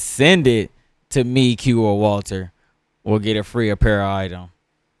and send it to me, Q, or Walter, will get a free apparel item.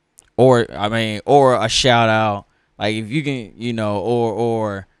 Or a shout out. Like, if you can, you know,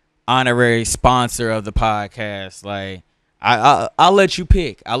 or honorary sponsor of the podcast. Like, I'll let you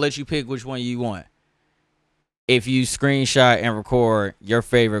pick. I'll let you pick which one you want. If you screenshot and record your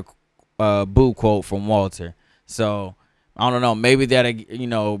favorite boo quote from Walter. So, I don't know. Maybe that'll, you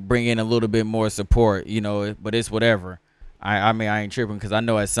know, bring in a little bit more support, you know, but it's whatever. I mean, I ain't tripping, because I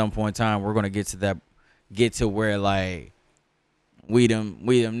know at some point in time we're going to get to where, like, we them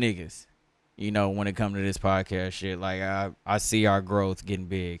niggas, you know, when it comes to this podcast shit. Like, I see our growth getting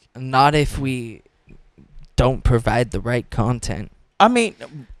big. Not if we don't provide the right content. I mean,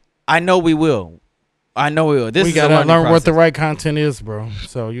 I know we will. This We is gotta a learning learn what process. the right content is, bro.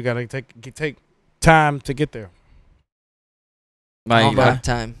 So you gotta take time to get there. Like, All my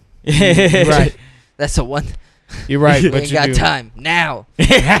time. Right. That's the one. You're right, We but ain't you got do. time now.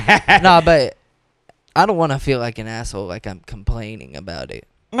 Nah, but I don't want to feel like an asshole, like I'm complaining about it.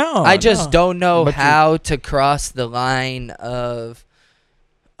 No, I just don't know But how to cross the line of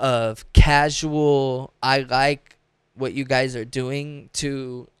casual, I like what you guys are doing,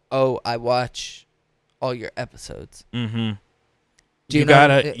 to, oh, I watch all your episodes. Mm-hmm. Do you, You know?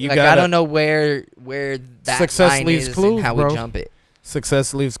 gotta- you I gotta- don't know where that Success line leaves is clues, and how bro. we jump it.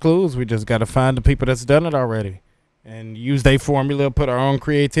 Success leaves clues. We just gotta find the people that's done it already and use their formula, put our own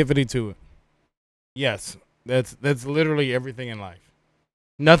creativity to it. Yes, that's literally everything in life.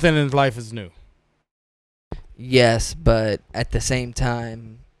 Nothing in life is new. Yes, but at the same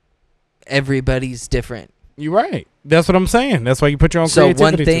time, everybody's different. You're right. That's what I'm saying. That's why you put your own So creativity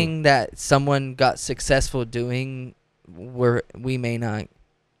one to it. thing that someone got successful doing, we may not.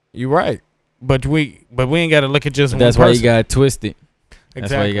 You're right. But we ain't got to look at just That's one why person. you got twisted. Exactly.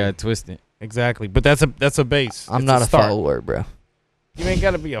 That's why you got twisted. Exactly. But that's a base. I'm It's not a start. follower, bro. You ain't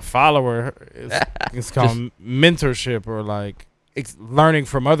got to be a follower. It's called mentorship, or like learning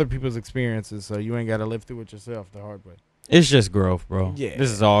from other people's experiences. So you ain't got to live through it yourself the hard way. It's just growth, bro. Yeah.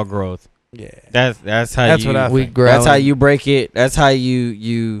 This is all growth. Yeah. That's how That's you what I We think. grow. that's how you break it. That's how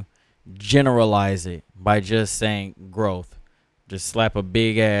you generalize it, by just saying growth. Just slap a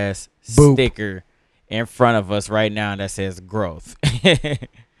big ass Boop. sticker in front of us right now that says growth.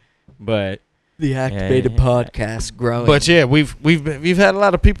 But the Activated yeah. Podcast growing. But yeah, we've had a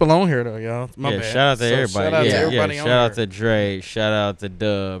lot of people on here though, y'all. My yeah, bad. shout out to So everybody. Shout out yeah, to everybody yeah. on Shout out here. to Dre. Shout out to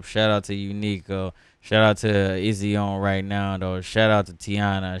Dub. Shout out to Unico. Shout out to Izzy on right now though. Shout out to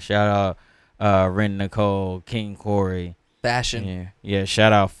Tiana. Shout out Ren Nicole, King Corey. fashion. Yeah.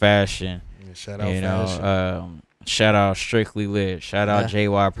 Shout out Fashion. Yeah, shout out You Fashion. know, shout out Strictly Lit. Shout out Yeah.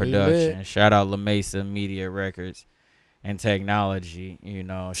 JY Lit. Production. Shout out La Mesa Media Records and Technology. You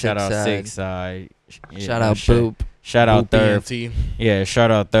know, shout out Six Side. Shout out Boop. Shout out Boop Third. BMT. Yeah,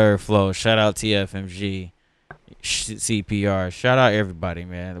 shout out Third Flow. Shout out TFMG. CPR. Shout out everybody,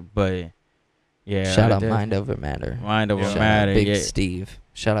 man. But yeah, Shout out that- Mind Over Matter. Mind Over Yeah. Shout Matter. out Big Yeah. Steve.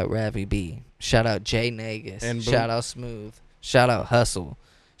 Shout out Ravi B. Shout out Jay Nagus. And Boop. Shout out Smooth. Shout out Hustle.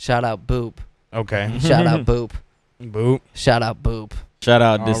 Shout out Boop. Okay. Shout out Boop. Boop. Shout out Boop. Shout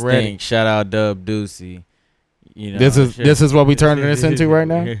out Already. Distinct. Shout out Dub Deucey. You know, This is what we turning this into right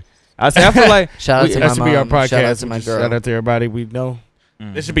now. I feel like Shout out to That my should be our mom. podcast. Shout out to We my just girl. Shout out to everybody we know.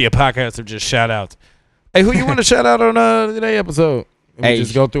 This should be a podcast of just shout outs. Hey, who you want to shout out on today episode? We Hey,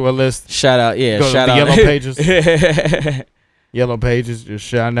 just go through a list. Shout out, yeah, Go to shout the out. Yellow Pages. yeah, Yellow Pages, just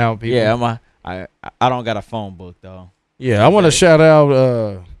shouting out people. I don't got a phone book though. Yeah, I want to shout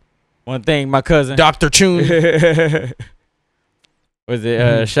out One thing, my cousin. Dr. Chun. Was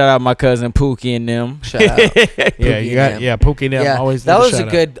it shout out my cousin Pookie and them. Shout out. Yeah, you got Pookie and them Yeah, always. that need was a shout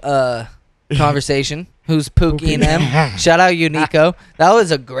out. good conversation. Who's Pookie and them? Shout out you, Nico. That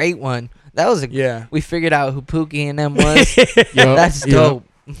was a great one. That was a Yeah. We figured out who Pookie and them was. Yup, That's yup,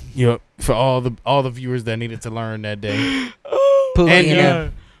 dope. yup. For all the viewers that needed to learn that day. Pookie And and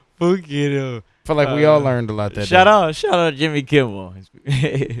them. Pookie and them. Feel like we all learned a lot that Shout day. shout out Jimmy Kimmel.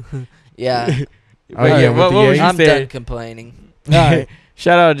 Yeah, Oh yeah, with what the was A. you I'm saying? done complaining. Alright.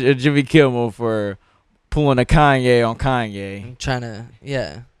 Shout out Jimmy Kimmel for pulling a Kanye on Kanye. I'm trying to,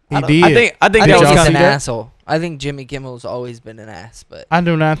 yeah. He I don't- did. I think I that think y'all was he's see an kinda, that? asshole. I think Jimmy Kimmel's always been an ass, but I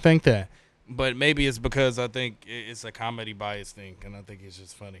do not think that. But maybe it's because I think it's a comedy bias thing, and I think it's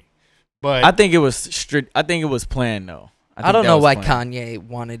just funny. But I think it was strict. I think it was planned though. I think don't that know was why planned. Kanye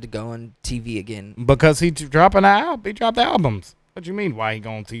wanted to go on TV again. because he dropped albums. What you mean? Why he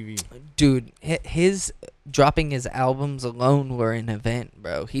go on TV? Dude, his dropping his albums alone were an event,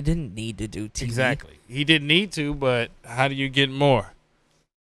 bro. He didn't need to do TV. Exactly. He didn't need to, but how do you get more?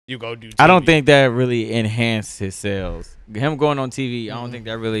 You go do TV. I don't think that really enhanced his sales. Him going on TV, I don't think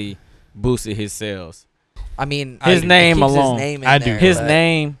that really boosted his sales. I mean, His it name keeps alone. His name in I do. there, His but-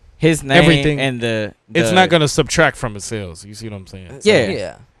 name, Everything- and the It's not going to subtract from his sales. You see what I'm saying? Yeah.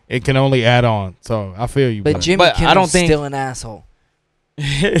 yeah. It can only add on. So I feel you. But brother. Jimmy But I Kimmel's don't think- still an asshole.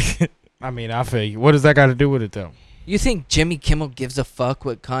 I mean, I feel you. What does that got to do with it, though? You think Jimmy Kimmel gives a fuck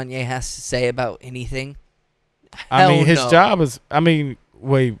what Kanye has to say about anything? I mean, Hell his no. job is. I mean,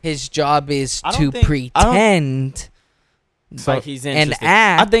 wait. His job is I to don't think- pretend So, like he's and interested.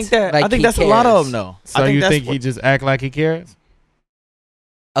 act. I think that. like I think he that's a lot of cares. them though. so you that's think he just act like he cares?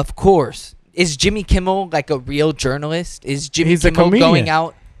 Of course. Is Jimmy Kimmel like a real journalist? Is Jimmy He's a Kimmel going comedian.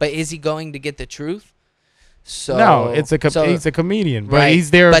 out, but is he going to get the truth? So No, it's a so- he's a comedian, but right, he's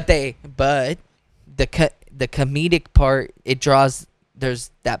there. But the comedic part, it draws.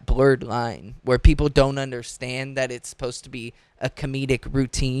 There's that blurred line where people don't understand that it's supposed to be a comedic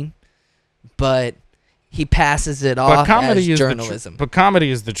routine, but he passes it off as journalism. But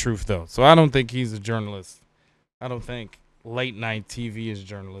comedy is the truth, though. So I don't think he's a journalist. I don't think late night TV is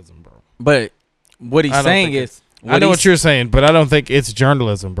journalism, bro. But what he's I don't saying think is, I know what you're saying, but I don't think it's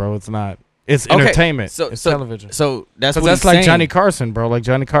journalism, bro. It's not. It's Okay, entertainment. so- It's so- television. So that's Because what that's he's like saying. Johnny Carson, bro. Like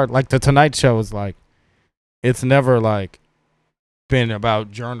Johnny Carson, like the Tonight Show is like, it's never like been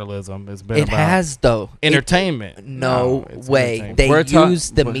about journalism. It's been It about has though. entertainment. No it's way. entertainment. They We're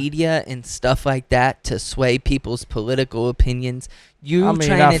use the but- media and stuff like that to sway people's political opinions. You I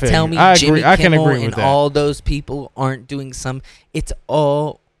mean, I trying to feel tell you. me I agree. Jimmy I can Kimmel agree with and that. all those people aren't doing some? It's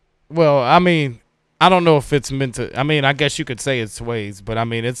all Well, I mean, I don't know if it's meant to. I mean, I guess you could say it's ways, but I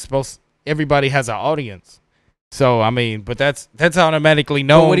mean, it's supposed. Everybody has an audience, so I mean, but that's automatically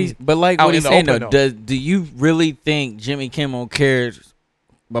known. But like out what in he's the saying open, though, do you really think Jimmy Kimmel cares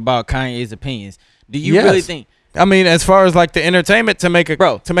about Kanye's opinions? Do you Yes. really think, I mean, as far as like the entertainment to make a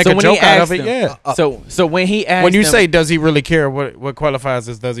bro? to make so a when joke he out asked of it, him- yeah. So when he asked, When you him, say does he really care, what qualifies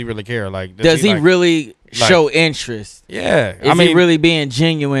as does he really care? Like does he like- really like- show interest? Yeah, Is I mean, he really being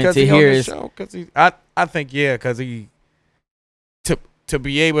genuine because to he on hear the his? show. Because I think yeah, because he to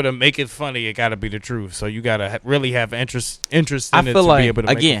be able to make it funny, it got to be the truth. So you got to really have interest in I it feel to like be able to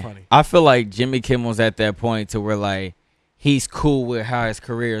make it again, funny. I feel like Jimmy Kimmel's at that point to where like he's cool with how his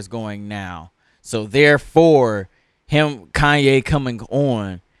career is going now. So therefore, him Kanye coming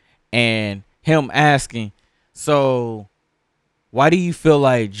on and him asking, so why do you feel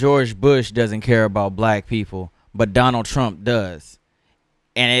like George Bush doesn't care about black people, but Donald Trump does?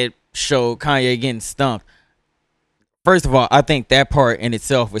 And it showed Kanye getting stumped. First of all, I think that part in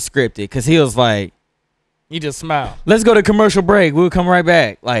itself was scripted because he was like, He just smiled. let's go to commercial break. We'll come right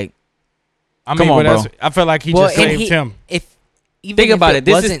back. Like, I Come mean, on, but that's, bro. I feel like he well, just and saved him. If even Think if about it.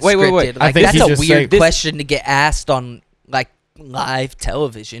 This is- wasn't wait, wait, wait. scripted, I like think that's he a just weird saved- question to get asked on like live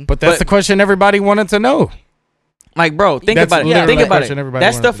television. But that's but- the question everybody wanted to know. Like, bro, think That's about it. literally Think the about question it. everybody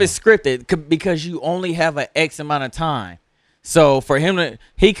That wanted stuff to is scripted because you only have an X amount of time. So for him to,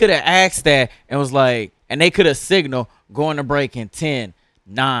 he could have asked that and was like, and they could have signaled going to break in 10,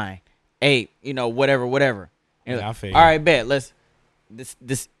 9, 8, whatever. And Yeah, I like, feel you. all right, bet. Let's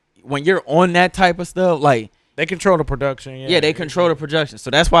this when you're on that type of stuff, like They control the production. yeah, they control the production. So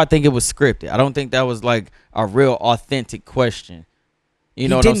that's why I think it was scripted. I don't think that was like a real authentic question. You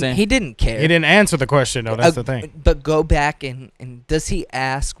know what I'm saying? He didn't care. He didn't answer the question though. That's the thing. But go back and does he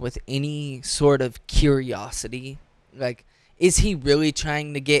ask with any sort of curiosity? Like, is he really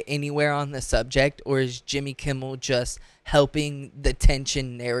trying to get anywhere on the subject, or is Jimmy Kimmel just helping the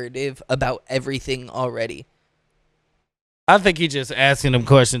tension narrative about everything already? I think he just asking them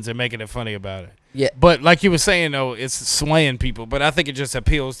questions and making it funny about it. Yeah. But like you were saying though, it's swaying people. But I think it just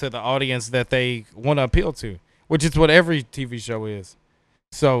appeals to the audience that they want to appeal to, which is what every TV show is.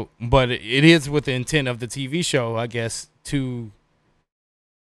 So, but it is with the intent of the TV show, I guess, to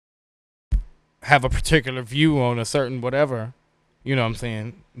have a particular view on a certain whatever, you know what I'm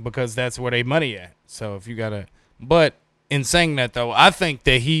saying? Because that's where they money at. So if you gotta, but in saying that though, I think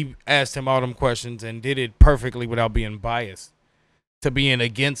that he asked him all them questions and did it perfectly without being biased to being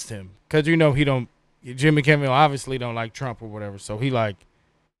against him. Cause you know, Jimmy Kimmel obviously don't like Trump or whatever. So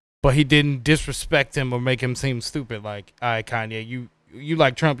but he didn't disrespect him or make him seem stupid. Like, all right, Kanye, you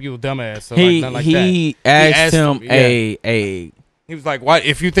like Trump, you a dumbass. So he like that. Asked him He was like, "Why?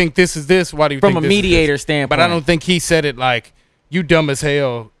 If you think this is this, why do you from think a this mediator is this?" standpoint? But I don't think he said it like you dumb as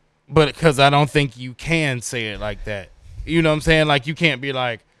hell. But because I don't think you can say it like that. You know what I'm saying? Like you can't be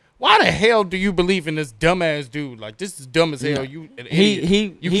like, "Why the hell do you believe in this dumbass dude? Like this is dumb as hell." No. You an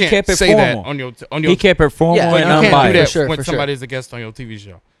idiot. You he can't kept it say formal. that on your. He kept it formal Yeah, and no, you can't do unbiased. that For when sure. somebody's a guest on your TV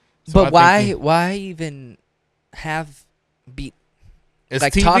show. So But I think why even have beat? it's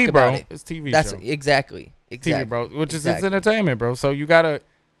like, TV, talk bro. about it. It's TV That's show. exactly. TV, bro. Which is Exactly. it's entertainment, bro. So you gotta.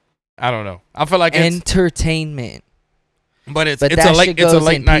 I don't know. I feel like it's, Entertainment. but it's But it's that a late shit it's goes a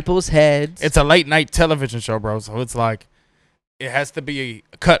late in night. people's heads. It's a late night television show, bro. So it's like it has to be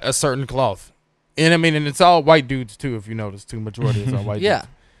cut a certain cloth. And I mean, and it's all white dudes too. If you notice, too, majority is all white. yeah. dudes.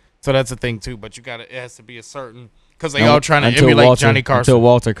 So that's the thing too. But it has to be a certain because they all trying to Until emulate Walter, Johnny Carson. Until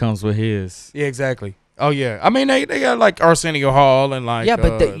Walter comes with his. Yeah, exactly. Oh yeah. I mean, they got like Arsenio Hall and like Yeah,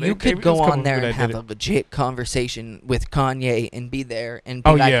 but they you could go there's a couple on there people and that have did a it. legit conversation with Kanye and be there and be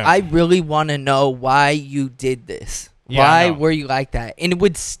Oh, like, yeah. I really want to know why you did this. Yeah, I Why know. were you like that? And it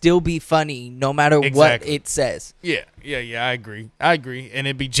would still be funny no matter what Exactly. it says. Yeah. I agree. And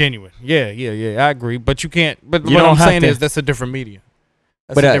it'd be genuine. Yeah. I agree. But you can't. But You what don't I'm have saying to- is that's a different media.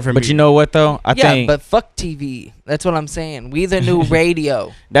 That's But a different but media. you know what though? I yeah, think but fuck TV. That's what I'm saying. We the new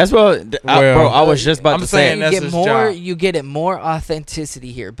radio. that's what bro. I was just about I'm to saying say. that's You his get more. job. You get it more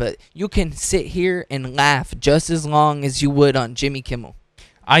authenticity here, but you can sit here and laugh just as long as you would on Jimmy Kimmel.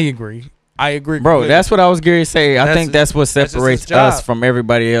 I agree. Bro, completely. that's what I was going to say. I That's think his- that's what that's just his separates job. us from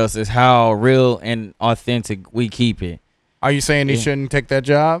everybody else is how real and authentic we keep it. Are you saying he Yeah. shouldn't take that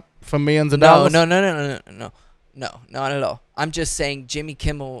job for millions of No, dollars? no, not at all. I'm just saying Jimmy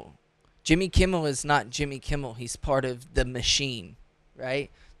Kimmel. Jimmy Kimmel is not Jimmy Kimmel. He's part of the machine, right?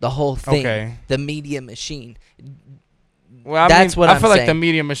 The whole thing, Okay. the media machine. Well, That's what I I'm feel like the saying.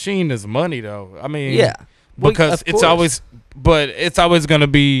 media machine is money, though. I mean, Yeah, Well, because of it's course. always, but it's always gonna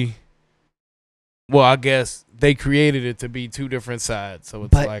be. Well, I guess they created it to be two different sides, so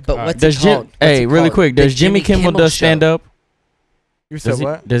it's But- like. but all right. what's Does it called? What's hey, it really called? quick, The does Jimmy Kimmel does show. stand up? You said Does he,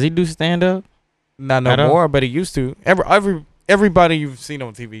 what? does he do stand up? Not no at all? more, but he used to. Everybody you've seen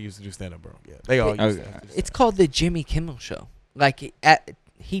on TV used to do stand up, bro. Yeah, they all used to. Okay. have to do It's stand-up. called the Jimmy Kimmel Show. Like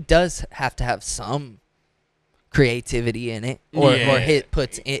he does have to have some creativity in it, or Yeah.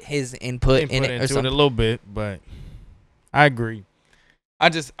 puts his input in it or into it a something. little bit, but I agree. I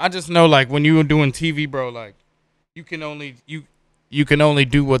just know like when you were doing TV, bro, like you can only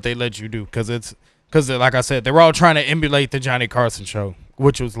do what they let you do because like I said, they were all trying to emulate the Johnny Carson show,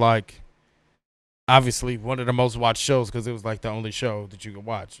 which was like obviously one of the most watched shows because it was like the only show that you could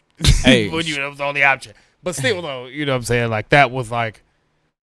watch. Hey. When that was the only option. But still though, you know what I'm saying? Like that was like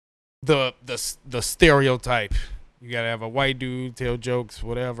the stereotype. You gotta have a white dude tell jokes,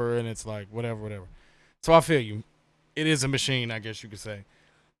 whatever, and it's like whatever. So I feel you. It is a machine, I guess you could say.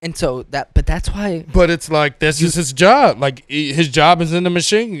 And so but that's why. But it's like that's just his job. Like his job is in the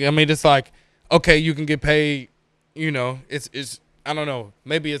machine. I mean, it's like okay, you can get paid. You know, it's. I don't know.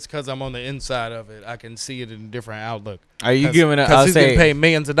 Maybe it's because I'm on the inside of it. I can see it in a different outlook. Are you giving it? Because I'll he's getting say paid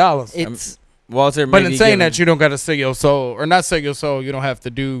millions of dollars. It's Walter. But maybe in saying giving- that, you don't got to sell your soul, or not sell your soul. You don't have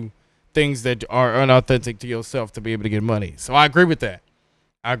to do things that are unauthentic to yourself to be able to get money. So I agree with that.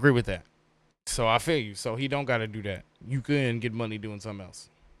 So I feel you. So he don't got to do that. You can get money doing something else.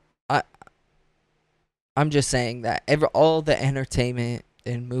 I'm just saying that all the entertainment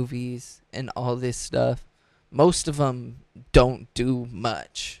and movies and all this stuff, most of them don't do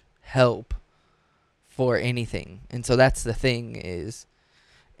much help for anything. And so that's the thing is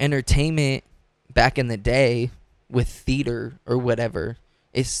entertainment back in the day with theater or whatever,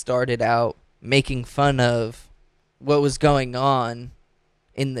 it started out making fun of what was going on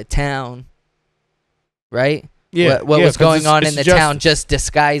in the town, right? Yeah, What yeah, was 'cause going on in it's the just- town, just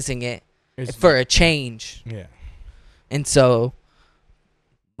disguising it for a change. Yeah. And so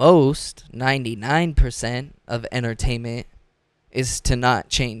most 99% of entertainment is to not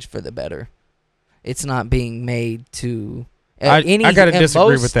change for the better. It's not being made to I gotta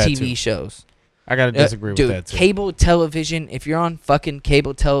disagree most with that, TV too. shows. I gotta disagree Dude, with that too. cable television, if you're on fucking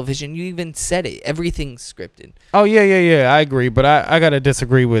cable television, you even said it. Everything's scripted. Oh yeah. I agree, but I gotta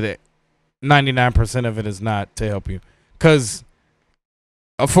disagree with it. 99% of it is not to help you, because,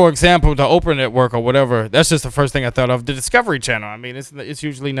 for example, the Oprah Network or whatever. That's just the first thing I thought of. The Discovery Channel. I mean, it's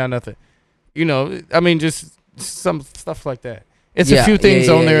usually not nothing. You know, I mean, just some stuff like that. It's a few things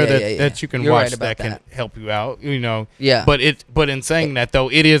on there that you can You're watch right about that can help you out. You know. Yeah. But in saying that though,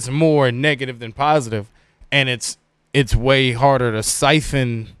 it is more negative than positive, and it's way harder to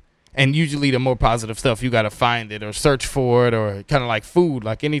siphon. And usually, the more positive stuff, you got to find it or search for it, or kind of like food,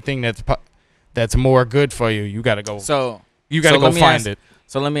 like anything that's more good for you. You got to go. So You got to go find it.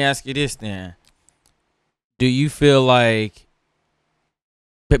 So let me ask you this then. Do you feel like,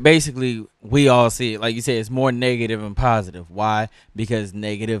 but basically we all see it, like you said, it's more negative and positive. Why? Because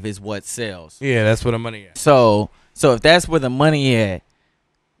negative is what sells. Yeah, that's where the money is. So if that's where the money at,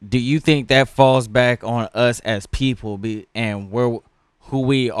 do you think that falls back on us as people and who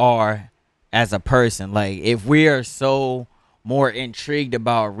we are as a person? Like, if we are so more intrigued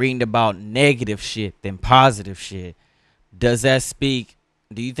about reading about negative shit than positive shit,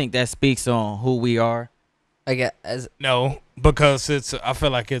 do you think that speaks on who we are? I get as No, because I feel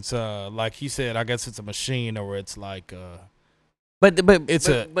like it's like he said. I guess it's a machine, or it's like But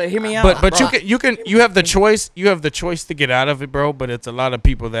hear me out. But you have the choice. You have the choice to get out of it, bro. But it's a lot of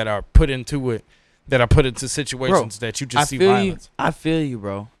people that are put into it, that are put into situations that you just see violence. I feel you,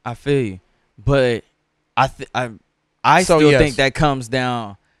 bro. I feel you. But I So, still yes. think that comes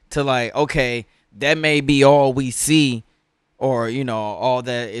down to, like, okay, that may be all we see, or, you know, all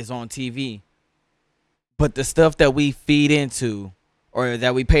that is on TV. But the stuff that we feed into or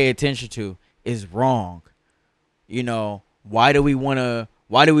that we pay attention to is wrong. You know, why do we want to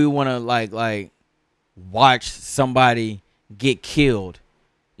like watch somebody get killed?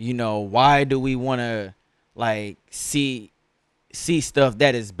 You know, why do we want to like see stuff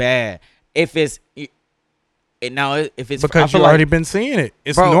that is bad? If it's Because you already been seeing it.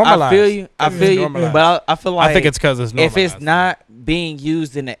 It's bro, normalized. I feel you, but I feel like I think it's because it's normalized. if it's not being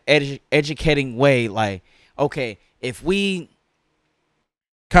used in an educating way, like, okay, if we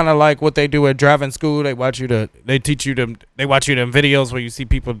kind of like what they do at driving school, they watch you them videos where you see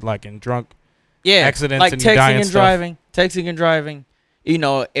people like in drunk accidents, like and you die and texting and driving. You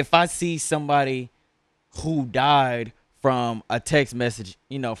know, if I see somebody who died from a text message,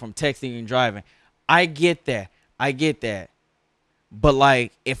 you know, from texting and driving, I get that. But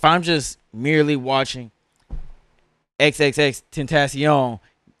like, if I'm just merely watching XXX Tentacion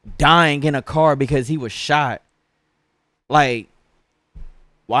dying in a car because he was shot, like,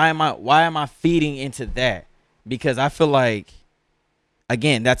 why am I feeding into that? Because I feel like,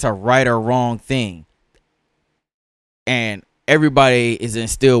 again, that's a right or wrong thing, and everybody is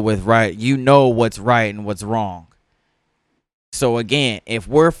instilled with right. You know what's right and what's wrong. So again, if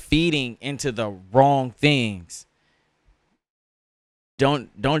we're feeding into the wrong things,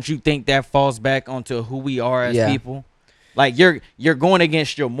 don't you think that falls back onto who we are as people? Like, you're going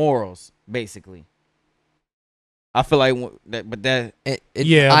against your morals, basically. I feel like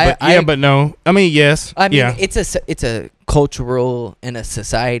but no. I mean, yes. I mean, it's a cultural and a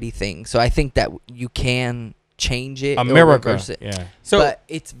society thing. So I think that you can change it, America, or reverse it. yeah. So, but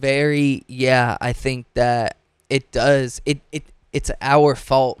it's very, I think that it does. It's our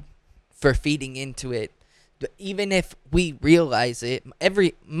fault for feeding into it. But even if we realize it,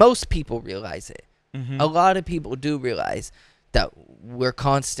 most people realize it. Mm-hmm. A lot of people do realize that we're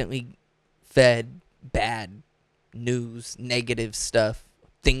constantly fed bad news, negative stuff.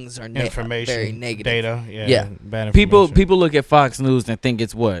 Things are information, very negative. Data, bad information. People look at Fox News and think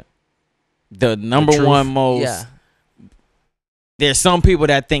it's what? The number one most. Yeah. There's some people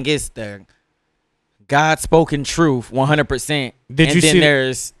that think it's the God-spoken truth, 100%. Did you see?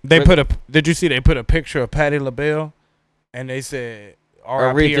 Did you see they put a picture of Patti LaBelle, and they said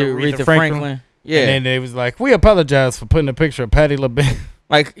Aretha Franklin. Yeah, and then they was like, "We apologize for putting a picture of Patti LaBelle."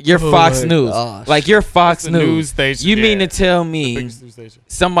 Like, you're Fox News. Gosh. Like, you're Fox News station. You mean to tell me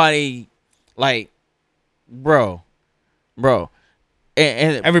somebody, like, bro,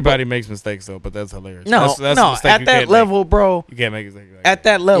 and everybody makes mistakes though, but that's hilarious. No, that's a mistake at that level, bro. You can't make a mistake like at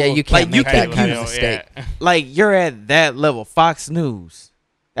that level. Yeah, you can't like, make that kind of mistake. Yeah. Like, you're at that level. Fox News.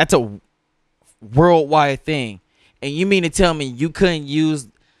 That's a worldwide thing. And you mean to tell me you couldn't use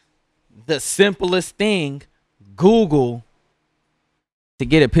the simplest thing, Google, to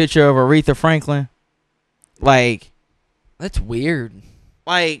get a picture of Aretha Franklin? Like, That's weird.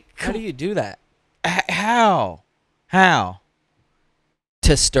 like, How do you do that? how?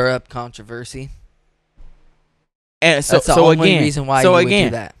 To stir up controversy. And so, That's the so only again, reason why so you would again,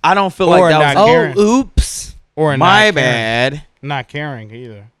 do that. I don't feel Or like that not was caring. Oh, oops. Or my not caring. bad. Not caring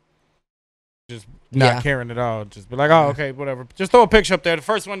either. Just not Yeah. caring at all. Just be like, oh, okay, whatever. Just throw a picture up there. The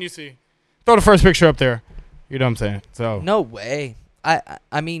first one you see. Throw the first picture up there. You know what I'm saying? So No way.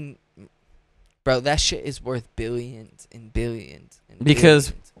 I mean, bro, that shit is worth billions and billions and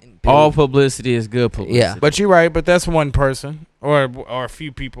Because billions and All billions. publicity is good publicity. Yeah. But you're right, but that's one person or a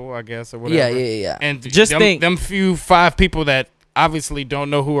few people, I guess, or whatever. Yeah. And Just think- them few 5 people that obviously don't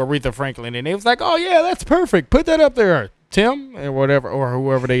know who Aretha Franklin, and they was like, oh yeah, that's perfect. Put that up there, Tim, or whatever, or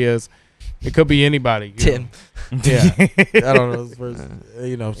whoever they is. It could be anybody. you Tim. know. Yeah. I don't know. His first,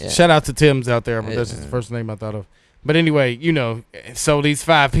 Yeah. shout out to Tim's out there, but that's just the Yeah. first name I thought of. But anyway, so these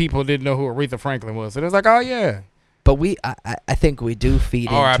 5 people didn't know who Aretha Franklin was. And it was like, oh yeah. But I think we do feed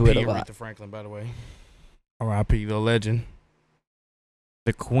into R.I.P. it a lot. Aretha Franklin, by the way. R.I.P. the legend.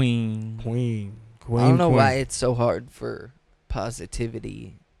 The Queen. Queen. I don't know why it's so hard for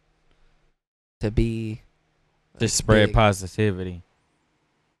positivity to be To spread big. positivity.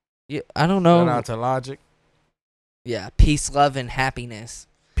 Yeah, I don't Shout know. out to Logic. Yeah, peace, love, and happiness.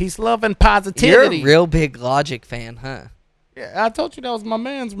 Peace, love, and You're positivity. a real big Logic fan, huh? Yeah, I told you that was my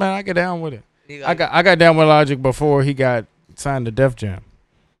man's, man. I get down with it. I got down with Logic before he got signed to Def Jam.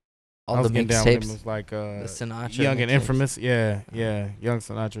 I all was the getting down with him. It mixtapes, was like the Sinatra, Young and mixtapes. Infamous. Yeah. Young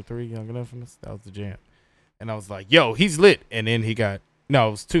Sinatra 3, Young and Infamous. That was the jam. And I was like, yo, he's lit. And then he got, no,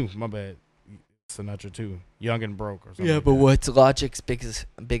 it was 2, my bad. Sinatra 2, Young and Broke or something. Yeah, like but that. what's Logic's biggest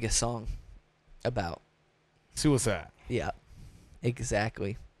song about? Suicide. Yeah,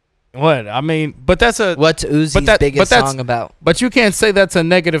 exactly. What? I mean, but that's a, What's Uzi's but biggest that's- song about? but you can't say that's a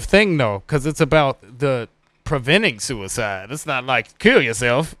negative thing though, because it's about the preventing suicide. It's not like kill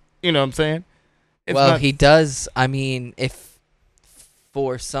yourself. You know what I'm saying? It's Well, not- he does. I mean, if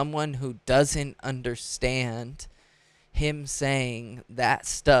for someone who doesn't understand him saying that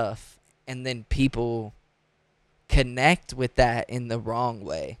stuff and then people connect with that in the wrong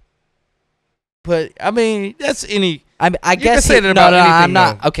way. But I mean, that's any. I You guess can say it- that about no, anything. I'm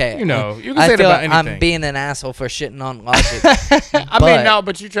not though. okay. You know, you can I say that feel about anything. I'm being an asshole for shitting on Logic. I but mean, no,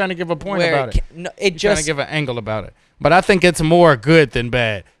 but you're trying to give a point where about it. no, it You're trying to just give an angle about it. But I think it's more good than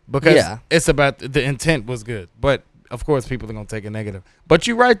bad because Yeah. it's about the intent was good. But of course, people are gonna take it negative. But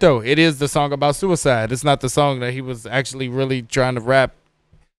you're right though. It is the song about suicide. It's not the song that he was actually really trying to rap,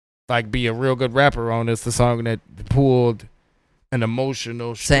 like be a real good rapper on. It's the song that pulled an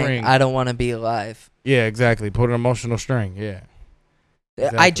emotional saying string. I don't want to be alive. Yeah, exactly. Put an emotional string. Yeah. I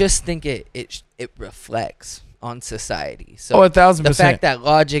Exactly. just think it reflects on society. So Oh, 1,000%. the fact that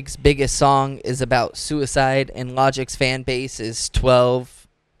Logic's biggest song is about suicide and Logic's fan base is 12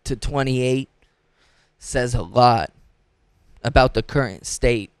 to 28 says a lot about the current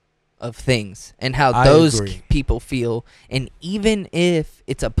state of things and how I those agree. people feel. And even if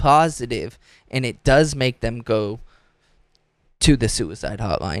it's a positive and it does make them go to the suicide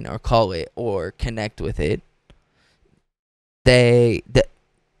hotline or call it or connect with it,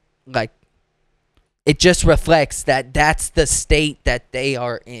 like it just reflects that that's the state that they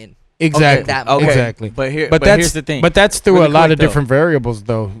are in. exactly. that Okay. Exactly. But But here's the thing. But that's through Really a lot quick, of though. different variables,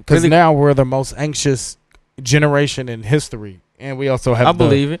 though, because Really- now we're the most anxious generation in history, and we also have I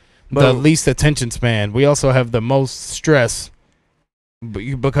believe it. the But least attention span. We also have the most stress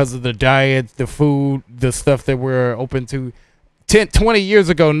because of the diet, the food, the stuff that we're open to. 20 years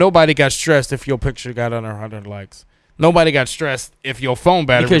ago, nobody got stressed if your picture got under 100 likes. Nobody got stressed if your phone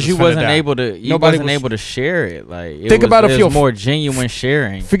battery because was you finna wasn't die. able to, Nobody was- able to share it. Like Think about if it your was more genuine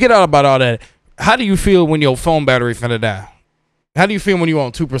sharing. Forget all about all that. How do you feel when your phone battery finna die? How do you feel when you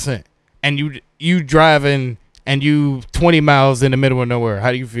on 2% and you driving and you 20 miles in the middle of nowhere?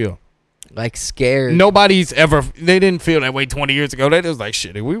 How do you feel? Like scared. Nobody's ever. They didn't feel that way 20 years ago. They was like,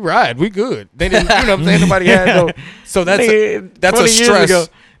 shit, we ride, we good. They didn't. You know what I'm saying? Nobody had no. So that's a 20 years stress. ago-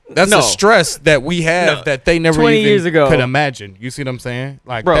 That's No. a stress that we have No. that they never 20 even years ago. could imagine. You see what I'm saying?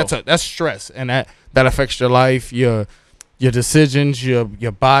 Like Bro. that's stress, and that affects your life, your decisions, your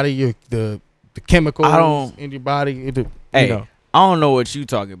body, the chemicals I don't- in your body. Hey, you know. I don't know what you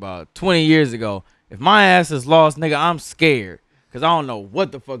talking about. 20 years ago, if my ass is lost, nigga, I'm scared. Cause I don't know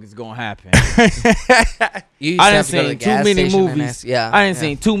what the fuck is gonna happen. You used I to done have to go to the seen too gas many station and movies. ask- Yeah. I done yeah.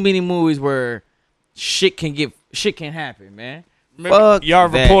 seen too many movies where shit can happen, man. Fuck Y'all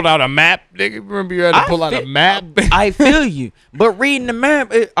ever that. pulled out a map? Nigga, remember you had to pull out a map? I feel you, but reading the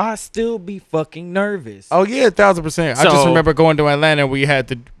map, I still be fucking nervous. Oh yeah, 1,000%. I just So- remember going to Atlanta. We had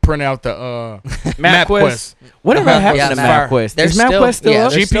to print out the MapQuest. Whatever Yeah, happened to Map- MapQuest? They're Is MapQuest still yeah,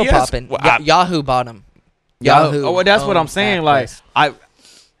 up? they're still GPS? popping. Well, Yahoo bought them. Yahoo. Oh, well, that's what I'm owns saying. MapQuest. Like,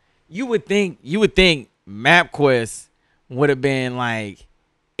 you would think MapQuest would have been like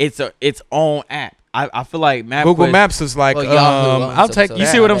its own app. I feel like MapQuest. Google Maps is like, Well, Yahoo owns I'll them, take. so You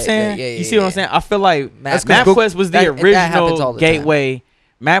Yeah, see what I'm yeah, saying? yeah, yeah, You see what I'm yeah. saying? I feel like That's 'cause MapQuest was the that happens all original the time. gateway.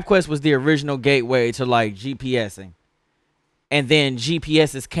 MapQuest was the original gateway to like GPSing, and then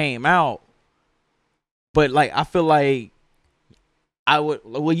GPSs came out. But like, I feel like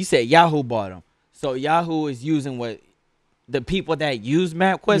you said Yahoo bought them, so Yahoo is using what the people that use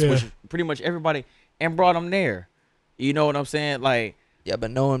MapQuest, which is pretty much everybody, and brought them there. You know what I'm saying? Like, Yeah,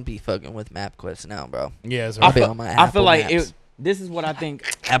 but no one be fucking with MapQuest now, bro. Yeah, it's I right. feel on my I feel Apple like Maps. this is what I think.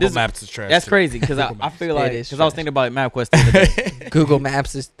 Apple this- Maps is trash. That's too. crazy because I Google Maps. feel like It is because I was trash. thinking about MapQuest the other day. Google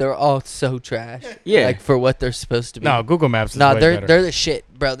Maps they're all so trash. Yeah. Like for what they're supposed to be. No, Google Maps is No, way they're better. the shit,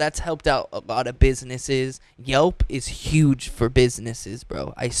 bro. That's helped out a lot of businesses. Yelp is huge for businesses,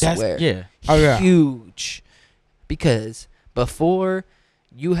 bro. I swear. Yeah. Oh, yeah. Huge. Because before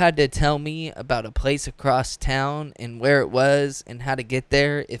you had to tell me about a place across town and where it was and how to get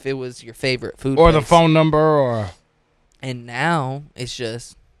there if it was your favorite food Or the place. phone number, or And now it's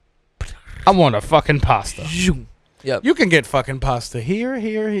just I want a fucking pasta. zoom. Yep. You can get fucking pasta here,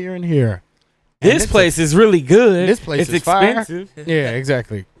 here, here, and here. And This it's place is really good. This place it's is fire. expensive. Yeah,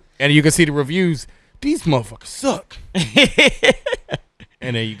 exactly. And you can see the reviews. These motherfuckers suck.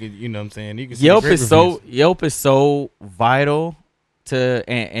 And then you can, you know what I'm saying? You can see the Yelp great is so reviews. Yelp is so vital to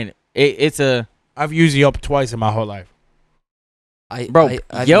it's a I've used Yelp twice in my whole life. I've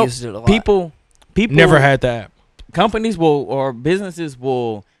Yelp used it a lot. people Never had that. companies will or businesses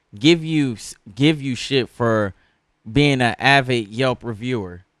will give you shit for being an avid Yelp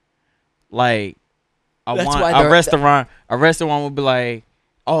reviewer. Like That's why they're- a restaurant will be like,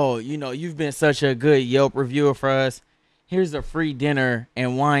 "Oh, you know, you've been such a good Yelp reviewer for us. Here's a free dinner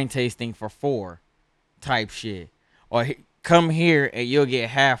and wine tasting for 4," type shit. Or come here and you'll get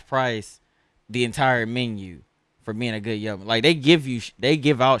half price the entire menu for being a good Yelp. Like they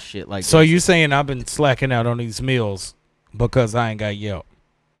give out shit like So this. you saying I've been slacking out on these meals because I ain't got Yelp?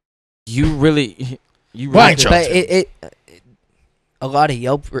 You really Why ain't y'all But tell it a lot of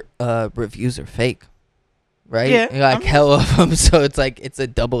Yelp reviews are fake, right? Yeah, like I mean- hell of them. So it's like it's a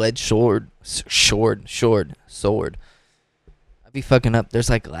double-edged sword. I'd be fucking up. There's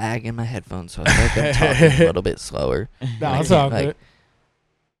like lag in my headphones, so I feel like I'm talking a little bit slower. No, I it's can't, all like, good.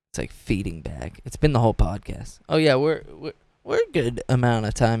 It's like feeding back. It's been the whole podcast. Oh yeah, we're a good amount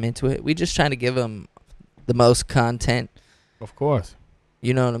of time into it. We just trying to give them the most content. Of course.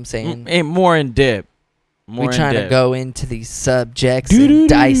 You know what I'm saying? and more in depth. We trying to go into these subjects and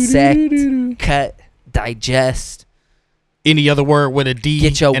dissect, cut, digest, Any other word with a D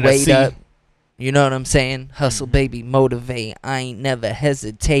get your and a weight C? up. You know what I'm saying? Hustle, baby, motivate. I ain't never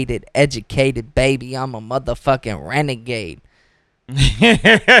hesitated. Educated, baby. I'm a motherfucking renegade.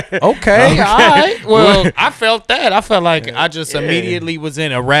 Okay, all right. Well, I felt that. I felt like I just immediately was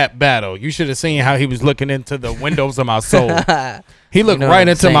in a rap battle. You should have seen how he was looking into the windows of my soul. He looked know what right I'm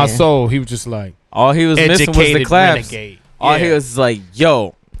into my saying. soul. He was just like, All he was missing was the educated claps. renegade. All he Yeah. was like,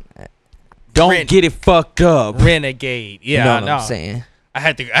 "Yo, don't get it fucked up." renegade. Yeah, you know I what know. I'm saying? I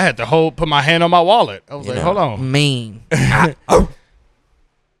had to put my hand on my wallet. I was You like, know, hold on. Mean.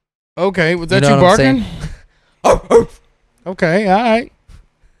 Okay, was that know you what I'm barking? Okay, all right.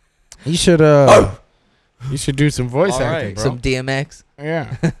 You should do some voice All acting, right. bro. Some DMX.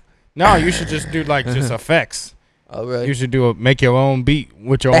 Yeah. No, you should just do like just effects. All right. You should make your own beat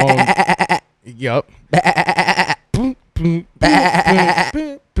with your own. Yup.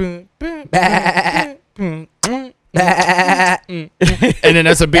 And then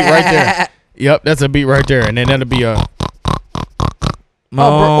that's a beat right there. Yep, that's a beat right there. And then that'll be a.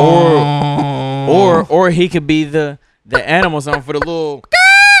 Or he could be the animal song for the little.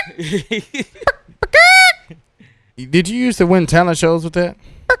 Did you used to win talent shows with that?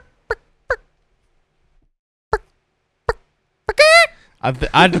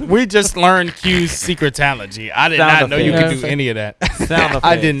 We just learned Q's secret talent, G. I did Sound not know you effects. could do any of that. Sound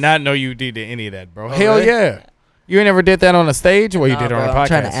I did effects. not know you did any of that, bro. Oh, Hell really? yeah. You ain't never did that on a stage, or you Nah, did it on a bro, podcast? I'm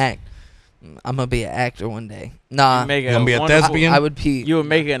trying to act. I'm gonna be an actor one day. Nah, You make Gonna be a wonderful- thespian? I would be. You would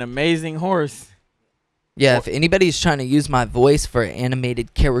make an amazing horse. Yeah, if anybody's trying to use my voice for an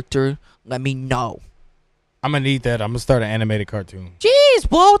animated character, let me know. I'm gonna need that. I'm gonna start an animated cartoon. Jeez,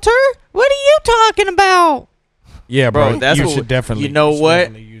 Walter, what are you talking about? Yeah, Bro, bro. that's you what should definitely. you know should what?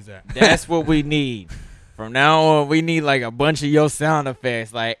 definitely use that. That's what we need. From now on, we need like a bunch of your sound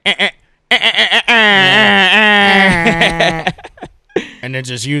effects, like. And then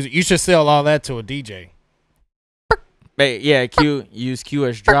just use it. You should sell all that to a DJ. Yeah, use Q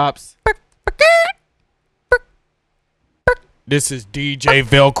as drops. This is DJ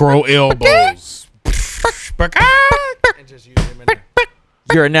Velcro elbows. And just use him in there.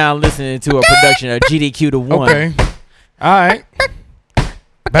 You're now listening to a production of GDQ to One. Okay. All right.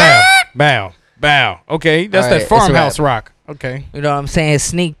 Bow. Bow. Bow. Okay. That's All that right, it's a farmhouse wrap. rock. Okay. You know what I'm saying?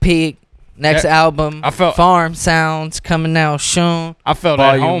 Sneak peek. Next Yeah, album. I felt- Farm Sounds coming out soon. I felt at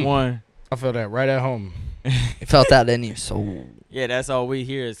Volume home. 1. I felt that right at home. You felt that in your soul. Yeah, that's all we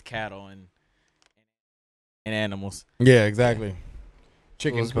hear is cattle and animals. Yeah, exactly.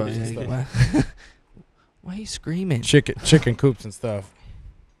 Chicken What's coops and going stuff. on? Why are you screaming? Chicken coops and stuff.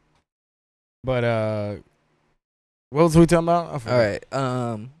 But what was we talking about? I All forgot.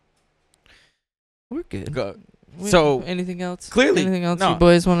 right. We're good. Go. We- So, anything else? clearly- anything else no. you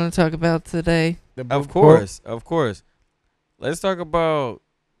boys want to talk about today? The Of book- course. Let's talk about.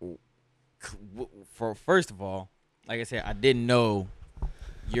 For first of all, like I said, I didn't know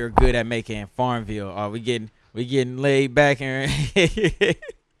you're good at making Farmville. We getting laid back and shit,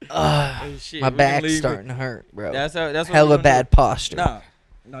 My we gonna back's leave it. starting to hurt, bro. That's what Hella we gonna bad do. posture. No,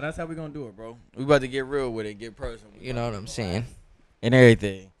 that's how we gonna do it, bro. We about to get real with it, get personal. You know what I'm saying? And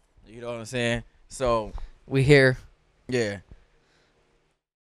everything. You know what I'm saying? So We here. yeah.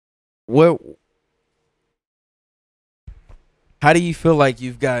 What? How do you feel like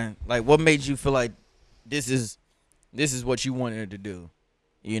you've gotten? Like, what made you feel like this is what you wanted to do?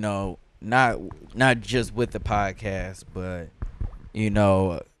 You know, not just with the podcast, but you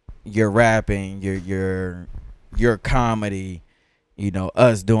know, your rapping, your comedy. You know,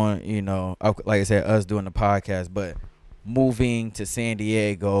 us doing, you know, like I said, us doing the podcast, but moving to San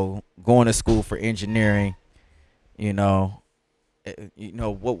Diego, going to school for engineering. You know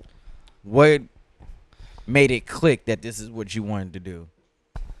what made it click that this is what you wanted to do?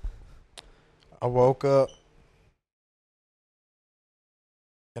 I woke up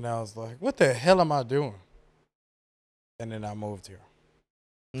and I was like, what the hell am I doing? And then I moved here.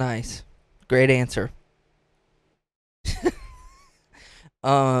 Nice. Great answer.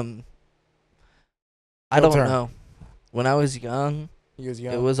 I Your don't turn. know. When I was young, He was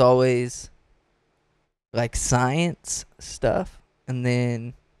young. it was always like science stuff, and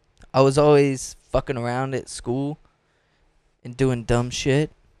then I was always fucking around at school and doing dumb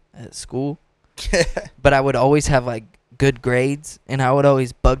shit at school. But I would always have like good grades, and I would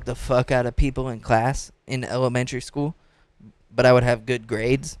always bug the fuck out of people in class in elementary school. But I would have good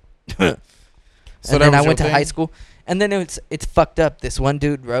grades. So And that then I was went to your high thing? school, and then it's fucked up. This one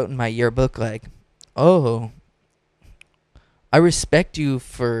dude wrote in my yearbook like, "Oh, I respect you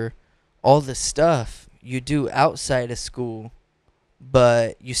for all the stuff you do outside of school,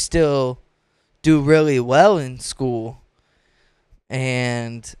 but you still do really well in school."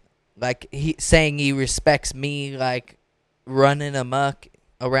 And like he saying he respects me like running amok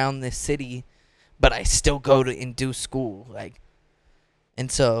around this city, but I still go to and do school like. And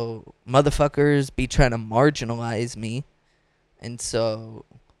so motherfuckers be trying to marginalize me. And so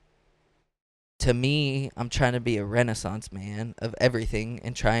to me, I'm trying to be a renaissance man of everything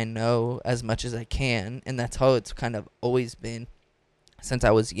and try and know as much as I can. And that's how it's kind of always been since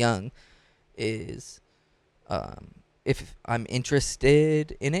I was young is if I'm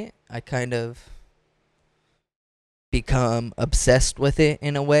interested in it, I kind of become obsessed with it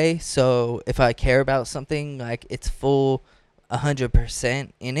in a way. So if I care about something, like it's full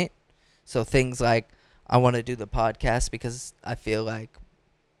 100% in it. So things like I want to do the podcast because I feel like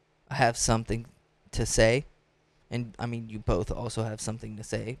I have something to say. And I mean, you both also have something to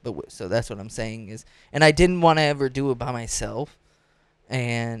say, but so that's what I'm saying is, and I didn't want to ever do it by myself.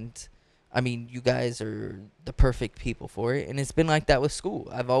 And I mean, you guys are the perfect people for it. And it's been like that with school.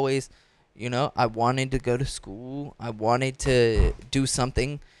 I've always, you know, I wanted to go to school. I wanted to do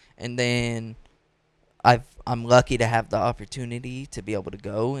something. And then I'm lucky to have the opportunity to be able to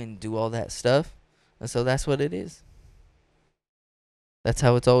go and do all that stuff. And so that's what it is. That's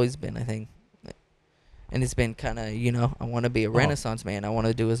how it's always been, I think. And it's been kind of, you know, I want to be a renaissance man. I want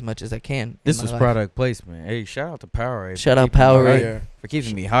to do as much as I can. This in was my life. product placement. Hey, shout out to Powerade. Shout out Powerade. For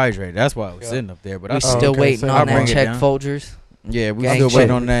keeping me hydrated. That's why I was Yeah. sitting up there. But We're I still okay, waiting so on I'll that bring it check down. Folgers. Yeah, we Gang still waiting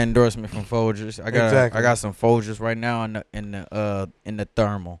shit. on that endorsement from Folgers. I Exactly. got some Folgers right now in the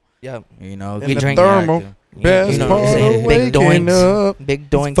thermal. Yep. You know, In keep the me thermal. active. Best You know what I'm part saying? of Big waking doinks. up. Big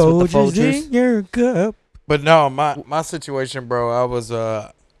doinks with the Folgers. in your cup. But no, my situation, bro, I was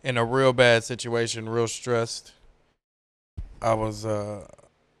in a real bad situation, real stressed. I was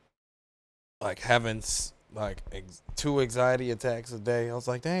like having two anxiety attacks a day. I was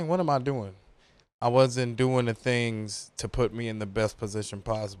like, dang, what am I doing? I wasn't doing the things to put me in the best position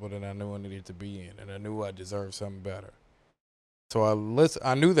possible that I knew I needed to be in, and I knew I deserved something better. So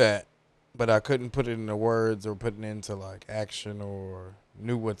I knew that, but I couldn't put it into words or put it into like action or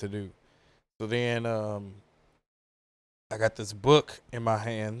knew what to do. So then I got this book in my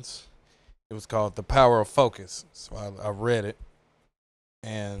hands. It was called The Power of Focus. So I read it,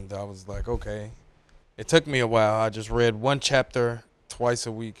 and I was like, okay. It took me a while. I just read one chapter twice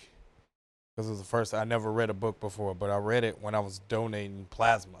a week because it was the first. I never read a book before, but I read it when I was donating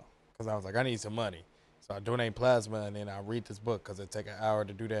plasma because I was like, I need some money. So I donate plasma, and then I read this book because it take an hour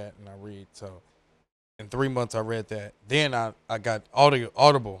to do that, and I read. So in 3 months, I read that. Then I got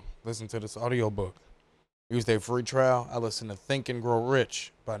Audible, listen to this audio book. Used a free trial. I listened to Think and Grow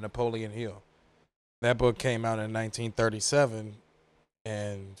Rich by Napoleon Hill. That book came out in 1937,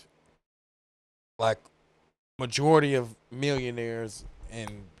 and like majority of millionaires and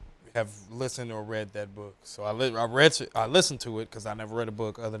have listened or read that book. So I listened to it because I never read a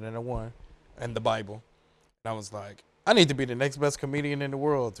book other than the one and the Bible. And I was like, I need to be the next best comedian in the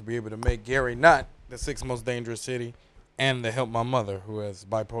world to be able to make Gary not the sixth most dangerous city and to help my mother who has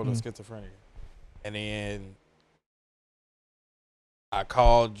bipolar schizophrenia. And then I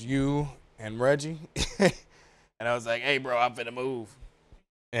called you and Reggie and I was like, hey bro, I'm finna move.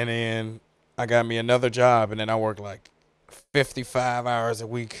 And then I got me another job, and then I worked like 55 hours a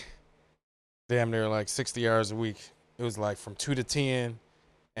week, damn near like 60 hours a week. It was like from 2 to 10,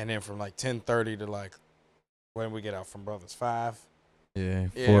 and then from like 10:30 to like when we get out from Brothers 5. Yeah,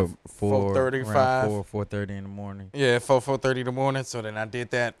 4:30, 5. 4:30 in the morning. Yeah, 4:30 in the morning. So then I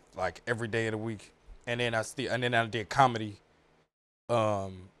did that like every day of the week, and then I did comedy,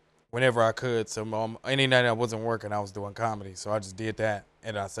 whenever I could. So any night I wasn't working, I was doing comedy. So I just did that,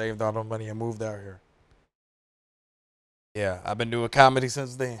 and I saved all the money and moved out here. Yeah, I've been doing comedy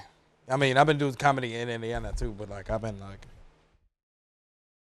since then. I mean, I've been doing comedy in Indiana too, but like I've been like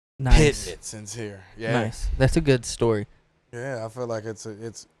Nice. hitting it since here. Yeah, Nice. That's a good story. yeah. I feel like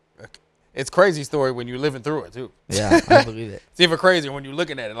it's crazy story when you're living through it too. Yeah, I believe it. It's even crazier when you're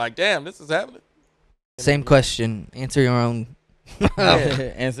looking at it like, damn, this is happening. Same question. Answer your own.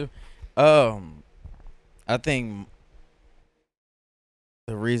 Answer. I think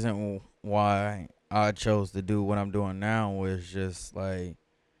the reason why I chose to do what I'm doing now was just like,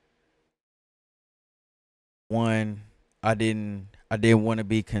 one, I didn't want to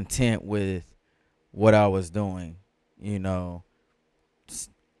be content with what I was doing, you know,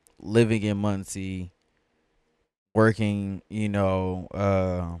 living in Muncie, working, you know,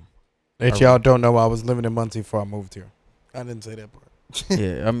 That y'all don't know, I was living in Muncie before I moved here. I didn't say that part.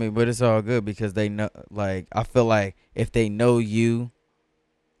 yeah, I mean, but it's all good because they know, like, I feel like if they know you,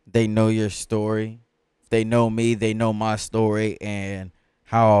 they know your story. If they know me, they know my story and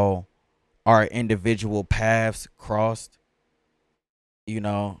how our individual paths crossed. You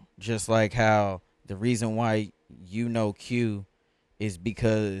know, just like how the reason why you know Q is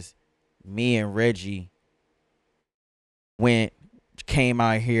because me and Reggie came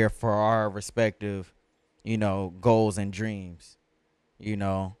out here for our respective, you know, goals and dreams, you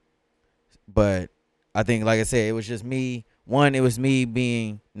know. But I think, like I said, it was just me. One, it was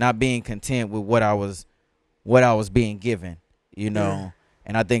me not being content with what I was being given, you know.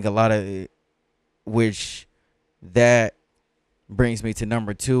 And I think a lot of it, which that brings me to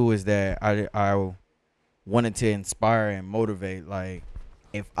number two, is that I wanted to inspire and motivate. Like,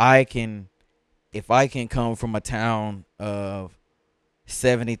 if I can come from a town of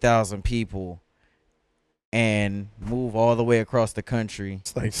 70,000 people and move all the way across the country.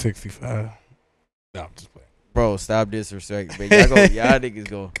 It's like 65. No, I'm just playing. Bro, stop disrespecting. But y'all niggas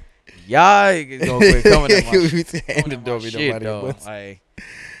go quit coming at my shit, though. Like,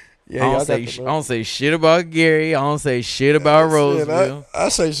 Yeah, I don't say shit about Gary. I don't say shit about Roseville. I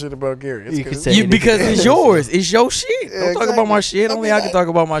say shit about Gary. It's You can 'cause say Because it's yours. It's your shit. Yeah, Don't talk about my shit. I Only mean, I can talk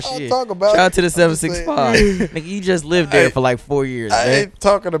about my shit. talk about Shout out it. to the I'm just 765. Nigga, you just lived there for like 4 years, I man. ain't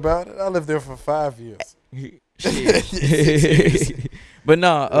talking about it. I lived there for 5 years. Shit. But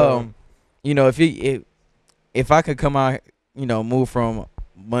no, you know, if I could come out, you know, move from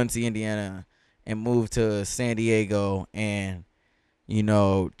Muncie, Indiana, and move to San Diego and, you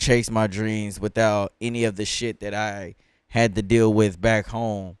know, chase my dreams without any of the shit that I had to deal with back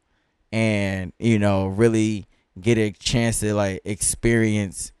home, and, you know, really get a chance to like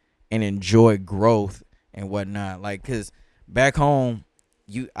experience and enjoy growth and whatnot. Like, cause back home,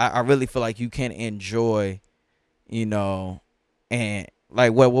 I really feel like you can enjoy, you know, and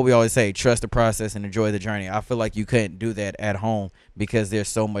like what we always say, trust the process and enjoy the journey. I feel like you couldn't do that at home because there's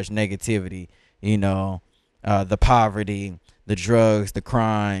so much negativity, you know, the poverty, the drugs, the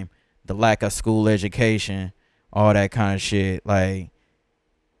crime, the lack of school education, all that kind of shit. Like,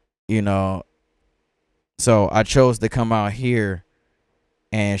 you know, so I chose to come out here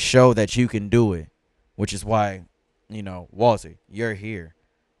and show that you can do it, which is why, you know, Walter, you're here.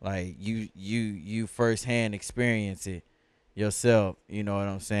 Like you firsthand experience it yourself, you know what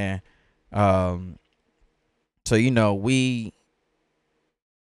I'm saying? So you know, we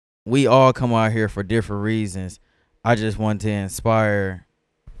all come out here for different reasons. I just want to inspire,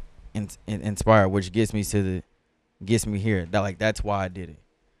 which gets me here. That like that's why I did it.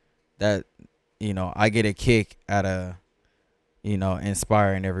 That, you know, I get a kick out of, you know,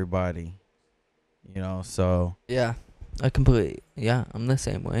 inspiring everybody. You know, so Yeah, I'm the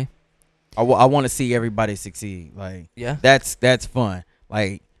same way. I want to see everybody succeed. Like, Yeah. that's fun.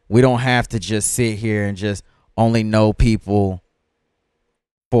 Like, we don't have to just sit here and just only know people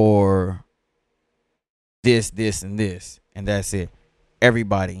for this, and this, and that's it.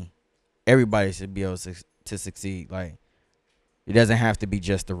 Everybody should be able to succeed. Like, it doesn't have to be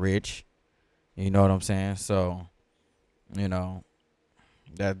just the rich. You know what I'm saying? So, you know,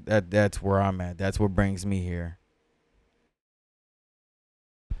 that's where I'm at. That's what brings me here.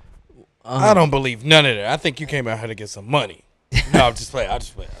 I don't believe none of that. I think you came out here to get some money. No, I'm just playing. I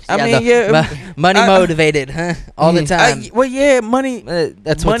just play. I mean, money motivated, huh? All the time. Well, yeah, money.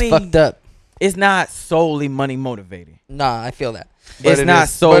 That's money, what's fucked up. It's not solely money motivated. Nah, I feel that. But It's it not is-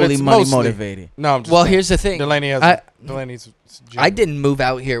 but solely it's money mostly- motivated. No, I'm just Well, playing. here's the thing. Delaney has. I- Delaney's. I didn't move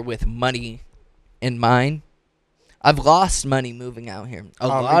out here with money in mind. I've lost money moving out here. A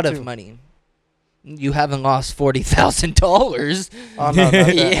Oh, me lot too. of money. You haven't lost $40,000. Oh, no, not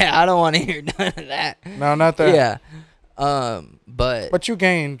that. Yeah, I don't want to hear none of that. No, not that. Yeah. But But you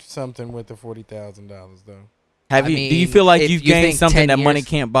gained something with the $40,000 though. Have I you? Do you mean, feel like if you've you gained think something 10 that money years-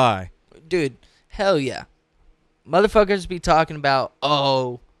 can't buy? dude, hell yeah. Motherfuckers be talking about,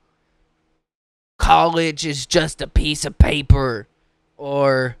 oh, college is just a piece of paper,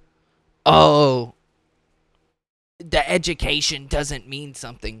 or, oh, the education doesn't mean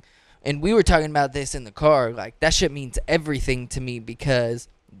something. And we were talking about this in the car. Like, that shit means everything to me because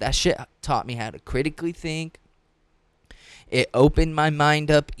that shit taught me how to critically think. It opened my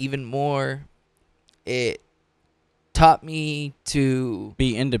mind up even more. It taught me to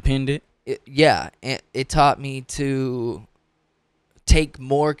Be independent. it taught me to take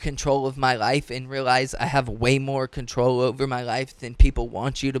more control of my life and realize I have way more control over my life than people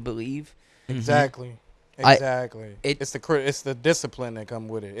want you to believe. Exactly. I- Exactly. it- It's the discipline that come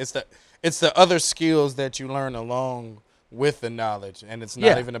with it. It's the other skills that you learn along with the knowledge, and it's not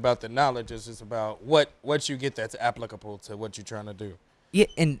Yeah. even about the knowledge. It's just about what you get that's applicable to what you're trying to do. Yeah,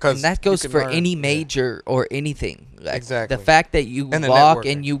 and 'Cause that you goes can for learn- any yeah. major or anything. Like, Exactly. the fact that you And the walk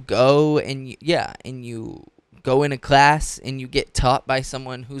networking. and you go and you go in a class and you get taught by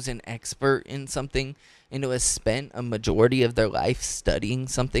someone who's an expert in something and who has spent a majority of their life studying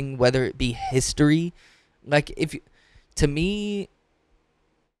something, whether it be history. Like, to me,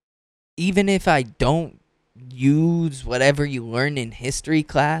 even if I don't use whatever you learn in history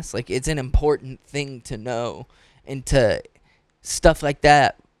class, like, it's an important thing to know, and to stuff like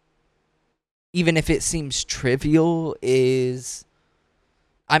that, even if it seems trivial, is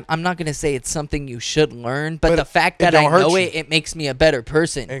I'm not gonna say it's something you should learn, but the fact it that I don't hurt know you. it makes me a better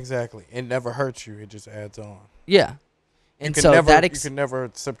person. Exactly. It never hurts you. It just adds on. Yeah, and you so never, that you can never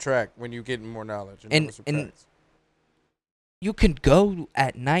subtract when you get more knowledge. It And- never and subtracts. you can go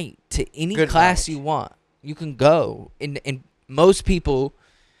at night to any Good class knowledge. you want. You can go, and most people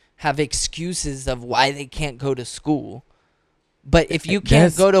have excuses of why they can't go to school. But if you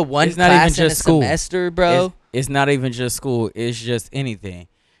can't That's- go to one it's not even class in a just school. semester, bro, It's not even just school. It's just anything.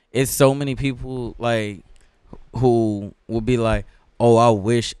 It's so many people like who will be like, "Oh, I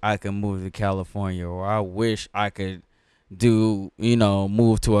wish I could move to California," or "I wish I could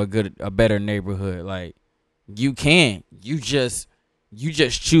move to a better neighborhood." Like, you can. You just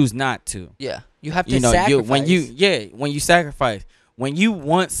choose not to. yeah, you have to sacrifice. When you sacrifice, when you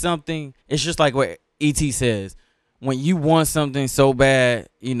want something, it's just like what ET says. When you want something so bad,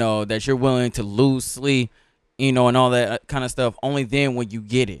 that you're willing to lose sleep, and all that kind of stuff, only then when you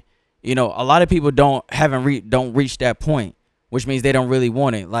get it. A lot of people don't reach that point, which means they don't really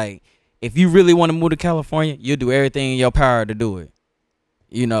want it. Like, if you really want to move to California, you'll do everything in your power to do it.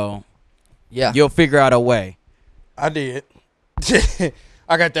 Yeah, You'll figure out a way. I did.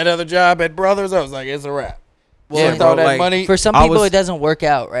 I got that other job at Brothers. I was like, it's a wrap. Well, With all that like, money, for some I people was- it doesn't work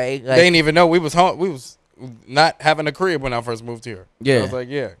out, right? Like, they didn't even know we was home. not having a crib when I first moved here. Yeah. I was like,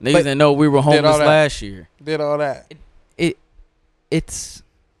 yeah. Niggas But- didn't know we were homeless that. last year. Did all that. It's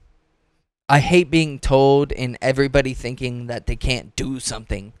I hate being told and everybody thinking that they can't do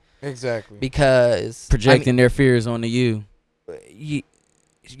something Exactly. because Projecting their fears onto you.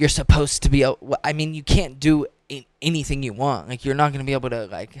 you're supposed to be you can't do anything you want. Like, you're not going to be able to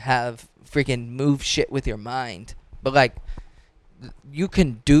like have freaking move shit with your mind. But like, you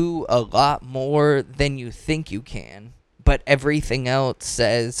can do a lot more than you think you can. But everything else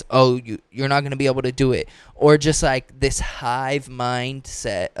says, oh, you're not going to be able to do it. Or just like this hive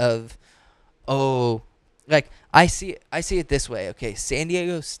mindset of, oh, like I see it this way. Okay, San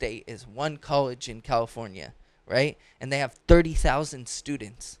Diego State is one college in California, right? And they have 30,000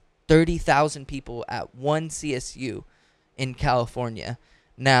 students, 30,000 people at one CSU in California.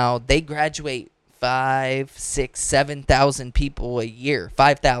 Now they graduate 5, 6, 7,000 people a year.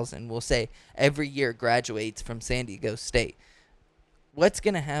 5,000, we'll say, every year graduates from San Diego State. What's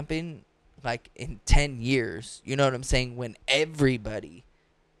going to happen like in 10 years, you know what I'm saying, when everybody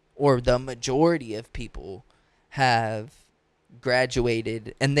or the majority of people have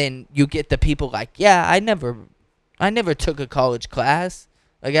graduated, and then you get the people like, yeah, I never took a college class.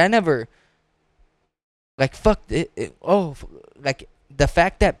 Like, I never, like, fuck it. Like, the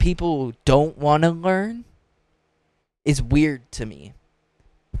fact that people don't want to learn is weird to me.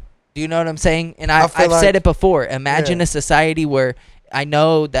 Do you know what I'm saying? And I've said it before. Imagine a society where I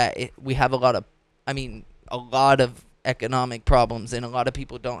know that we have a lot of economic problems and a lot of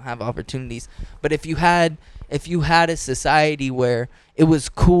people don't have opportunities. But if you had a society where it was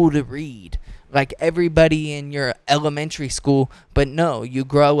cool to read, like everybody in your elementary school, but no, you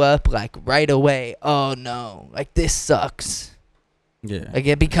grow up like right away, oh no, like this sucks. Yeah. Like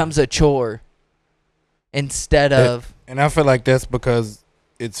it becomes a chore instead of. And I feel like that's because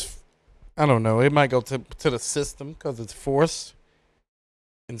it's, I don't know, it might go to the system because it's forced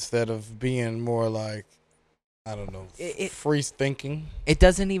instead of being more like, I don't know, free thinking. It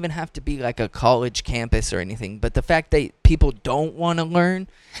doesn't even have to be like a college campus or anything, but the fact that people don't want to learn,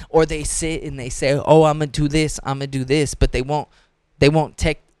 or they sit and they say, "Oh, I'm gonna do this, but they won't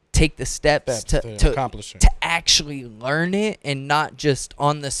take the steps to accomplish it, to actually learn it, and not just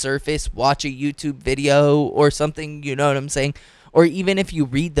on the surface watch a YouTube video or something. You know what I'm saying? Or even if you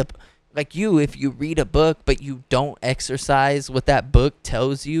read if you read a book but you don't exercise what that book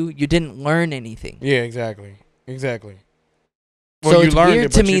tells you, you didn't learn anything. Yeah, exactly. Well, so it's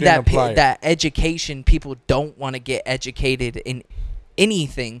weird to me that education, people don't want to get educated in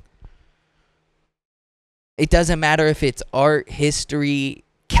anything. It doesn't matter if it's art, history,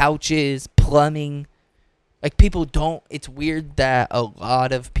 couches, plumbing. Like, people don't. It's weird that a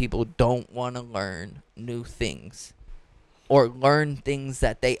lot of people don't want to learn new things or learn things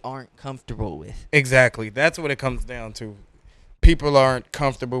that they aren't comfortable with. Exactly. That's what it comes down to. People aren't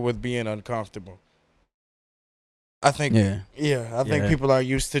comfortable with being uncomfortable. I think people are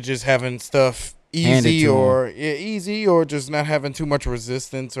used to just having stuff easy or just not having too much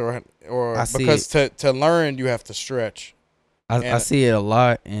resistance or because to learn you have to stretch. I see it a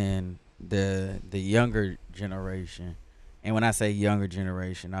lot in the younger generation. And when I say younger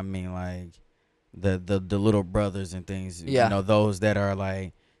generation, I mean like the little brothers and things, you know, those that are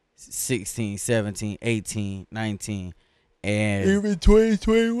like 16, 17, 18, 19 and even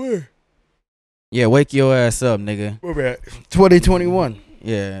 2021. Yeah, wake your ass up, nigga. We're at 2021.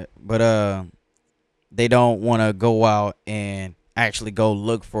 Yeah, but they don't want to go out and actually go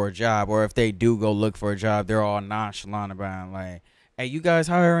look for a job, or if they do go look for a job, they're all nonchalant about it, like, "Hey, you guys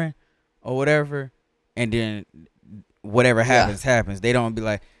hiring?" or whatever, and then whatever happens. They don't be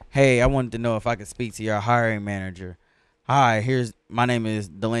like, "Hey, I wanted to know if I could speak to your hiring manager. Hi, my name is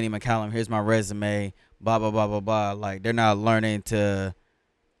Delaney McCallum. Here's my resume. Blah blah blah blah blah." Like, they're not learning to,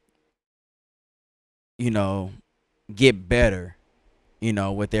 you know, get better, you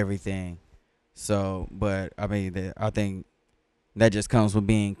know, with everything. So, but I mean, I think that just comes with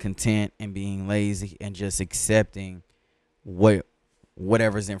being content and being lazy and just accepting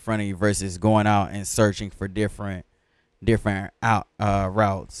whatever's in front of you versus going out and searching for different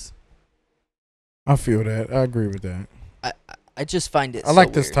routes. I feel that. I agree with that. I just find it. I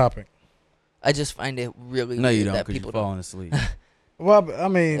like this topic. I just find it really. No, you don't, that because people you're falling asleep. Well, I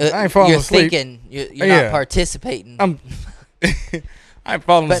mean, I ain't falling asleep. You're thinking. You're not participating. I ain't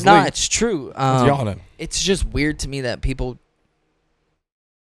falling asleep. But no, it's true. Yawning. It's just weird to me that people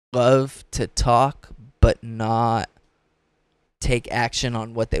love to talk but not take action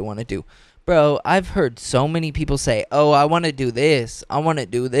on what they want to do. Bro, I've heard so many people say, "Oh, I want to do this. I want to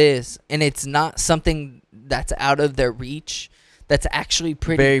do this." And it's not something that's out of their reach. That's actually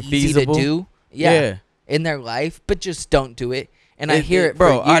pretty Very easy feasible. to do. Yeah. in their life, but just don't do it. And I hear it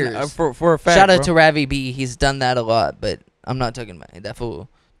bro, for years. For a fact, Shout out bro. to Ravi B. He's done that a lot, but I'm not talking about that fool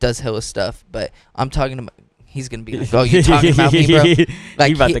does hella stuff. But I'm talking about he's gonna be like, oh, you talking about me, bro? Like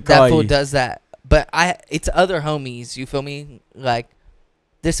He about to call that fool you. does that. But it's other homies. You feel me? Like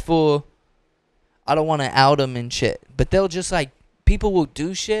this fool. I don't want to out them and shit, but they'll just like people will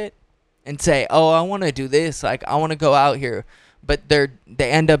do shit and say, oh, I want to do this. Like I want to go out here, but they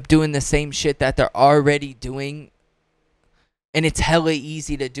end up doing the same shit that they're already doing. And it's hella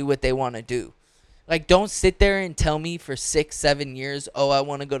easy to do what they want to do. Like, don't sit there and tell me for 6-7 years, oh, I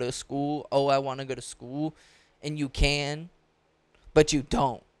want to go to school. Oh, I want to go to school. And you can, but you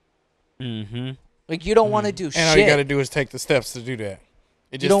don't. Mm-hmm. Like, you don't want to do And shit. all you got to do is take the steps to do that.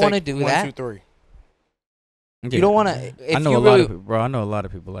 It just You don't wanna take do 1, that? 2, 3. You don't want to. I know a lot of people, bro. I know a lot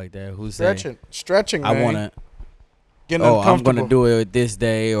of people like that who say, Stretching, man. I want to. Getting Oh, I'm uncomfortable. gonna do it this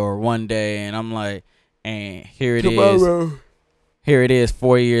day or one day, and I'm like, and here it is. Tomorrow. Here it is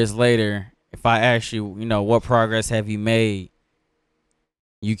 4 years later. If I ask you, what progress have you made?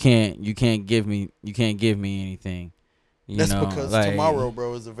 You can't give me anything. That's because like, tomorrow,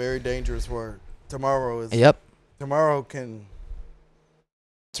 bro, is a very dangerous word. Tomorrow is. Yep. Tomorrow can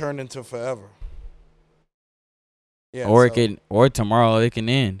turn into forever. Yeah. or tomorrow it can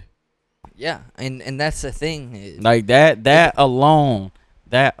end. Yeah, and that's the thing. Like that alone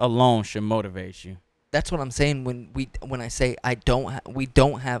should motivate you. That's what I'm saying when I say we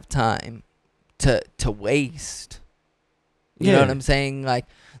don't have time to waste. You know what I'm saying? Like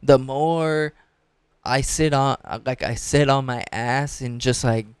the more I sit on my ass and just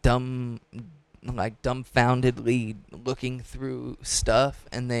dumbfoundedly looking through stuff,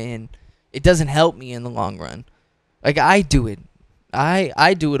 and then it doesn't help me in the long run. Like I do it.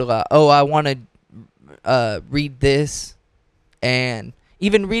 I do it a lot. Oh, I want to read this, and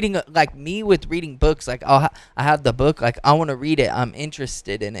even reading like me with reading books. Like I have the book. Like I want to read it. I'm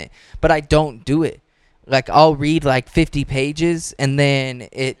interested in it, but I don't do it. Like I'll read like 50 pages, and then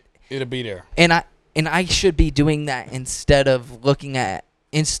It'll be there. And I should be doing that instead of looking at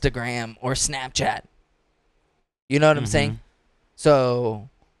Instagram or Snapchat. You know what I'm saying? So,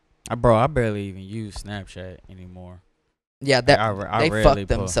 I barely even use Snapchat anymore. yeah, I they rarely fuck post.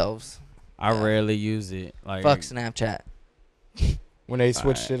 themselves. I Yeah. rarely use it. Like Fuck Snapchat. When they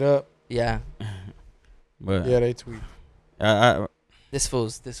switched it up, Yeah, But yeah, they tweet. this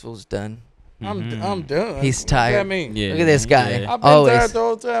fool's done. I'm done. He's What tired. does that mean? Yeah, Look at this guy. yeah. I've been Always. tired the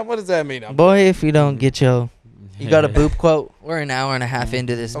whole time. What does that mean? Boy, if you don't get you got a boop quote. We're an hour and a half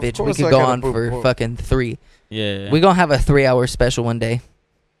into this Of bitch. We course could I go got a on boop for quote. fucking 3. Yeah. We gonna have a 3-hour special one day.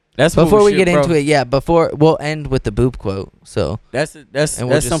 That's what Before we should, get bro. into it, yeah. Before we'll end with the boop quote. So That's And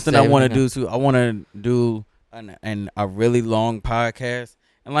we'll just something say I want to everything do too. I want to do a really long podcast,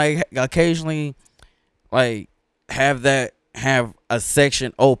 and like occasionally, like have a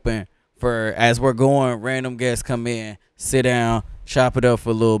section open for as we're going. Random guests come in, sit down, chop it up for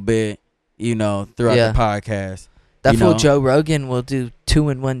a little bit, throughout Yeah. the podcast. that You fool know. Joe Rogan will do 2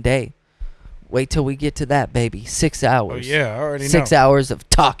 in one day. Wait till we get to that, baby. 6 hours. Oh yeah, I already 6 know. hours of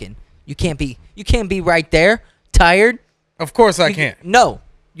talking. You can't be right there tired. Of course I You- can't. No,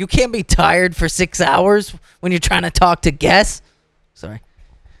 you can't be tired for 6 hours when you're trying to talk to guests. Sorry.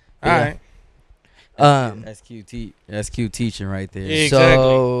 All Yeah. right. That's cute teaching right there. Yeah, exactly.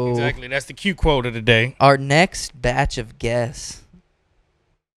 So- Exactly. That's the cute quote of the day. Our next batch of guests.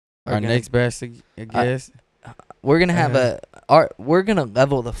 are Our gonna- next best, I guess. We're gonna have we're gonna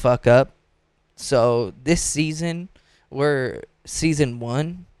level the fuck up. So this season, we're season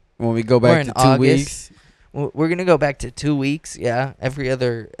 1. When we go we're back in to 2 August. weeks. We're gonna go back to 2 weeks. Yeah, every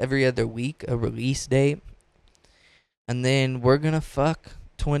other week a release date, and then we're gonna fuck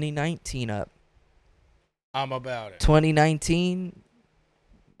 2019 up. I'm about it. 2019,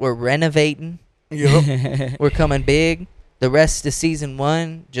 we're renovating. Yup. We're coming big. The rest of season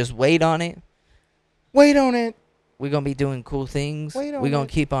 1, just wait on it. Wait on it. We're going to be doing cool things. Wait on We're going it.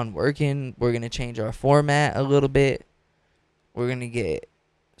 to keep on working. We're going to change our format a little bit. We're going to get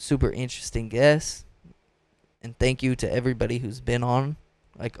super interesting guests. And thank you to everybody who's been on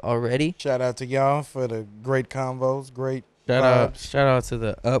already. Shout out to y'all for the great convos. Great. Shout out to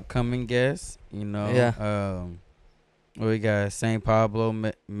the upcoming guests. Yeah. We got St. Pablo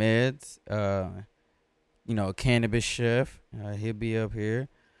Meds. Cannabis Chef. He'll be up here.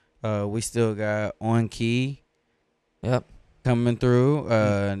 We still got On Key Yep. coming through.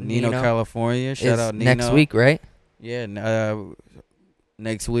 Nino, Nino. California. Shout It's out Nino. next week, right? Yeah.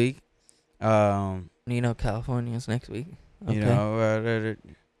 Next week. Nino, California is next week. Okay.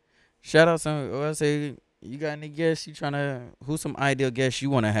 Shout out some. I say You got any guests who's some ideal guests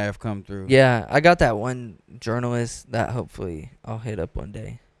you want to have come through? Yeah, I got that one journalist that hopefully I'll hit up one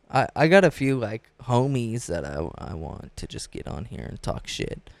day. I got a few like homies that I want to just get on here and talk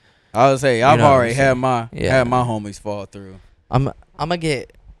shit. I would say I've already had my homies fall through. I'm gonna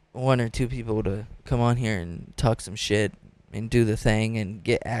get one or two people to come on here and talk some shit and do the thing and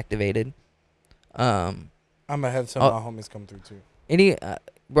get activated. I'm gonna have some of my homies come through too.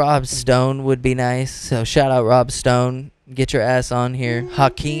 Rob Stone would be nice. So shout out Rob Stone. Get your ass on here.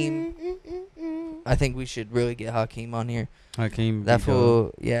 Hakeem. I think we should really get Hakeem on here. Hakeem. That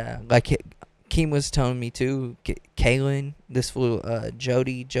fool, yeah. Like Hakeem was telling me too. Kaylin, this fool,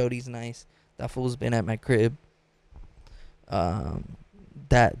 Jody. Jody's nice. That fool's been at my crib.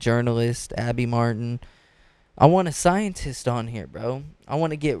 That journalist, Abby Martin. I want a scientist on here, bro. I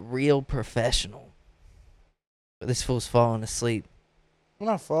want to get real professional. But this fool's falling asleep. I'm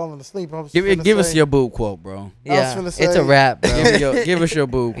not falling asleep. Give us your boo quote, bro. Yeah, it's a wrap, bro. give us your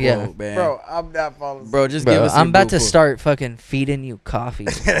boo quote, man. Bro, I'm not falling asleep. Bro, just give us I'm about to quote. start fucking feeding you coffee.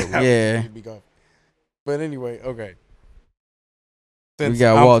 Yeah. But anyway, okay. We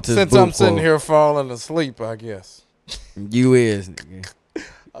got Walter's Since I'm sitting here falling asleep, I guess. You is, nigga.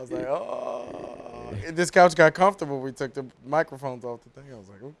 I was like, oh. This couch got comfortable. We took the microphones off the thing. I was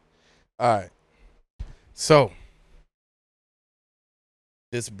like, ooh. All right. So,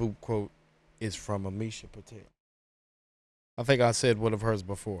 this boot quote is from Amisha Patel. I think I said one of hers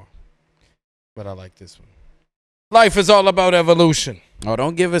before, but I like this one. Life is all about evolution. Oh,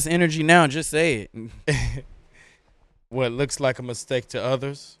 don't give us energy now. Just say it. What looks like a mistake to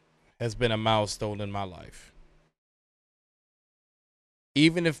others has been a milestone in my life.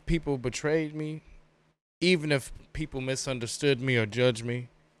 Even if people betrayed me, even if people misunderstood me or judged me,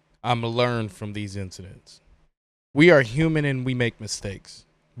 I'm learned from these incidents. We are human and we make mistakes,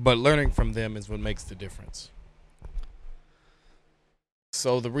 but learning from them is what makes the difference.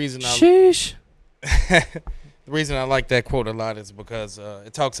 So the reason Sheesh. the reason I like that quote a lot is because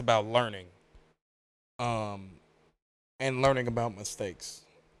it talks about learning, and learning about mistakes.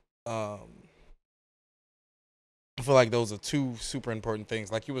 I feel like those are two super important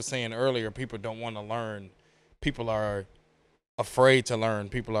things. Like you were saying earlier, people don't want to learn. People are afraid to learn.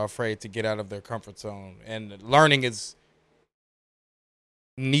 People are afraid to get out of their comfort zone. And learning is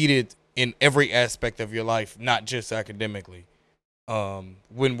needed in every aspect of your life, not just academically.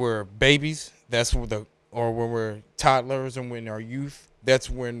 When we're babies, or when we're toddlers and when our youth,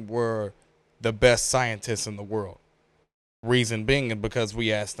 that's when we're the best scientists in the world. Reason being because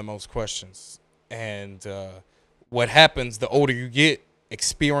we ask the most questions. And what happens the older you get,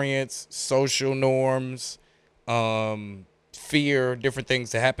 experience, social norms, fear, different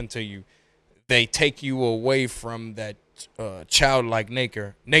things that happen to you, they take you away from that childlike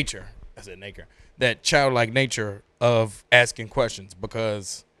nature. That childlike nature of asking questions.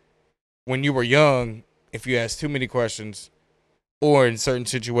 Because when you were young, if you ask too many questions, or in certain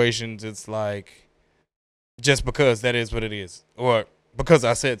situations, it's like, just because that is what it is, or because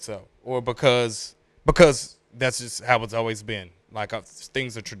I said so, or because that's just how it's always been. Like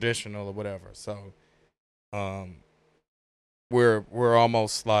things are traditional or whatever. So, we're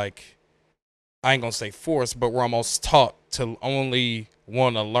almost like, I ain't gonna say forced, but we're almost taught to only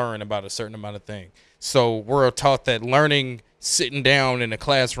want to learn about a certain amount of thing. So we're taught that learning, sitting down in a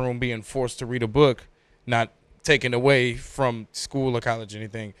classroom, being forced to read a book, not taken away from school or college or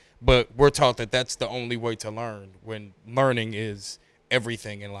anything, but we're taught that that's the only way to learn, when learning is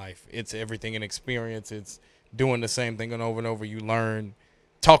everything in life. It's everything in experience. It's doing the same thing over and over. You learn.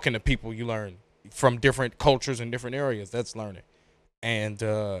 Talking to people, you learn. From different cultures and different areas, that's learning. And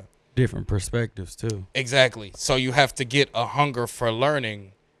different perspectives too. Exactly. So you have to get a hunger for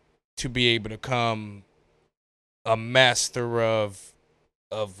learning to be able to become a master of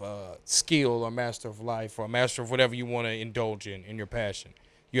skill, or master of life, or a master of whatever you want to indulge in your passion.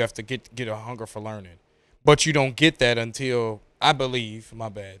 You have to get a hunger for learning. But you don't get that until, I believe,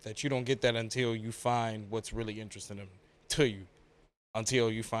 that you don't get that until you find what's really interesting to you, until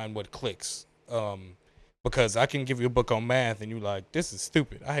you find what clicks. Because I can give you a book on math and you like, this is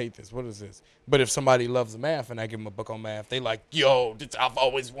stupid. I hate this. What is this? But if somebody loves math and I give them a book on math, they like, yo, I've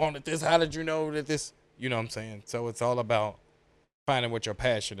always wanted this. How did you know that this? You know what I'm saying? So it's all about finding what your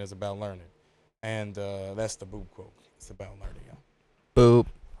passion is about learning. And that's the boop quote. It's about learning, y'all. Boop.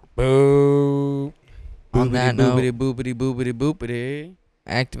 Boop. On that note, boopity.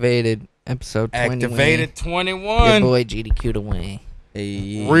 activated episode 21. Activated 21. Your boy GDQ to win.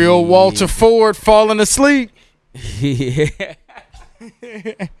 Hey. Real Walter Ford falling asleep. Yeah.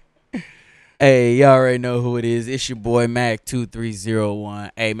 Hey, y'all already know who it is. It's your boy Mac2301.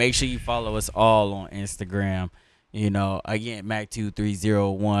 Hey, make sure you follow us all on Instagram. You know, again,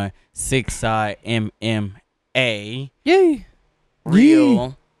 Mac2301, 6side MMA, Yay.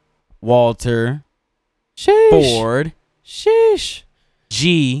 Real, Walter, Sheesh. Ford, Sheesh.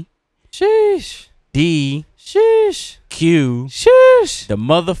 G, Sheesh. D, Sheesh. Q, Sheesh. the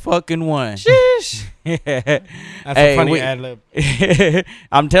motherfucking one. Sheesh. That's Hey, a funny we- ad lib.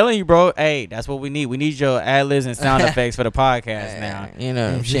 I'm telling you, bro. Hey, that's what we need. We need your ad libs and sound effects for the podcast now. You know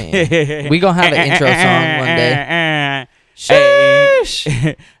what I'm saying? We gonna have an intro song one day. Hey,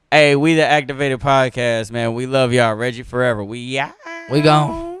 Sheesh. hey, we the Activated Podcast, man. We love y'all. Reggie forever. We We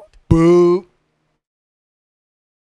gone. Boo.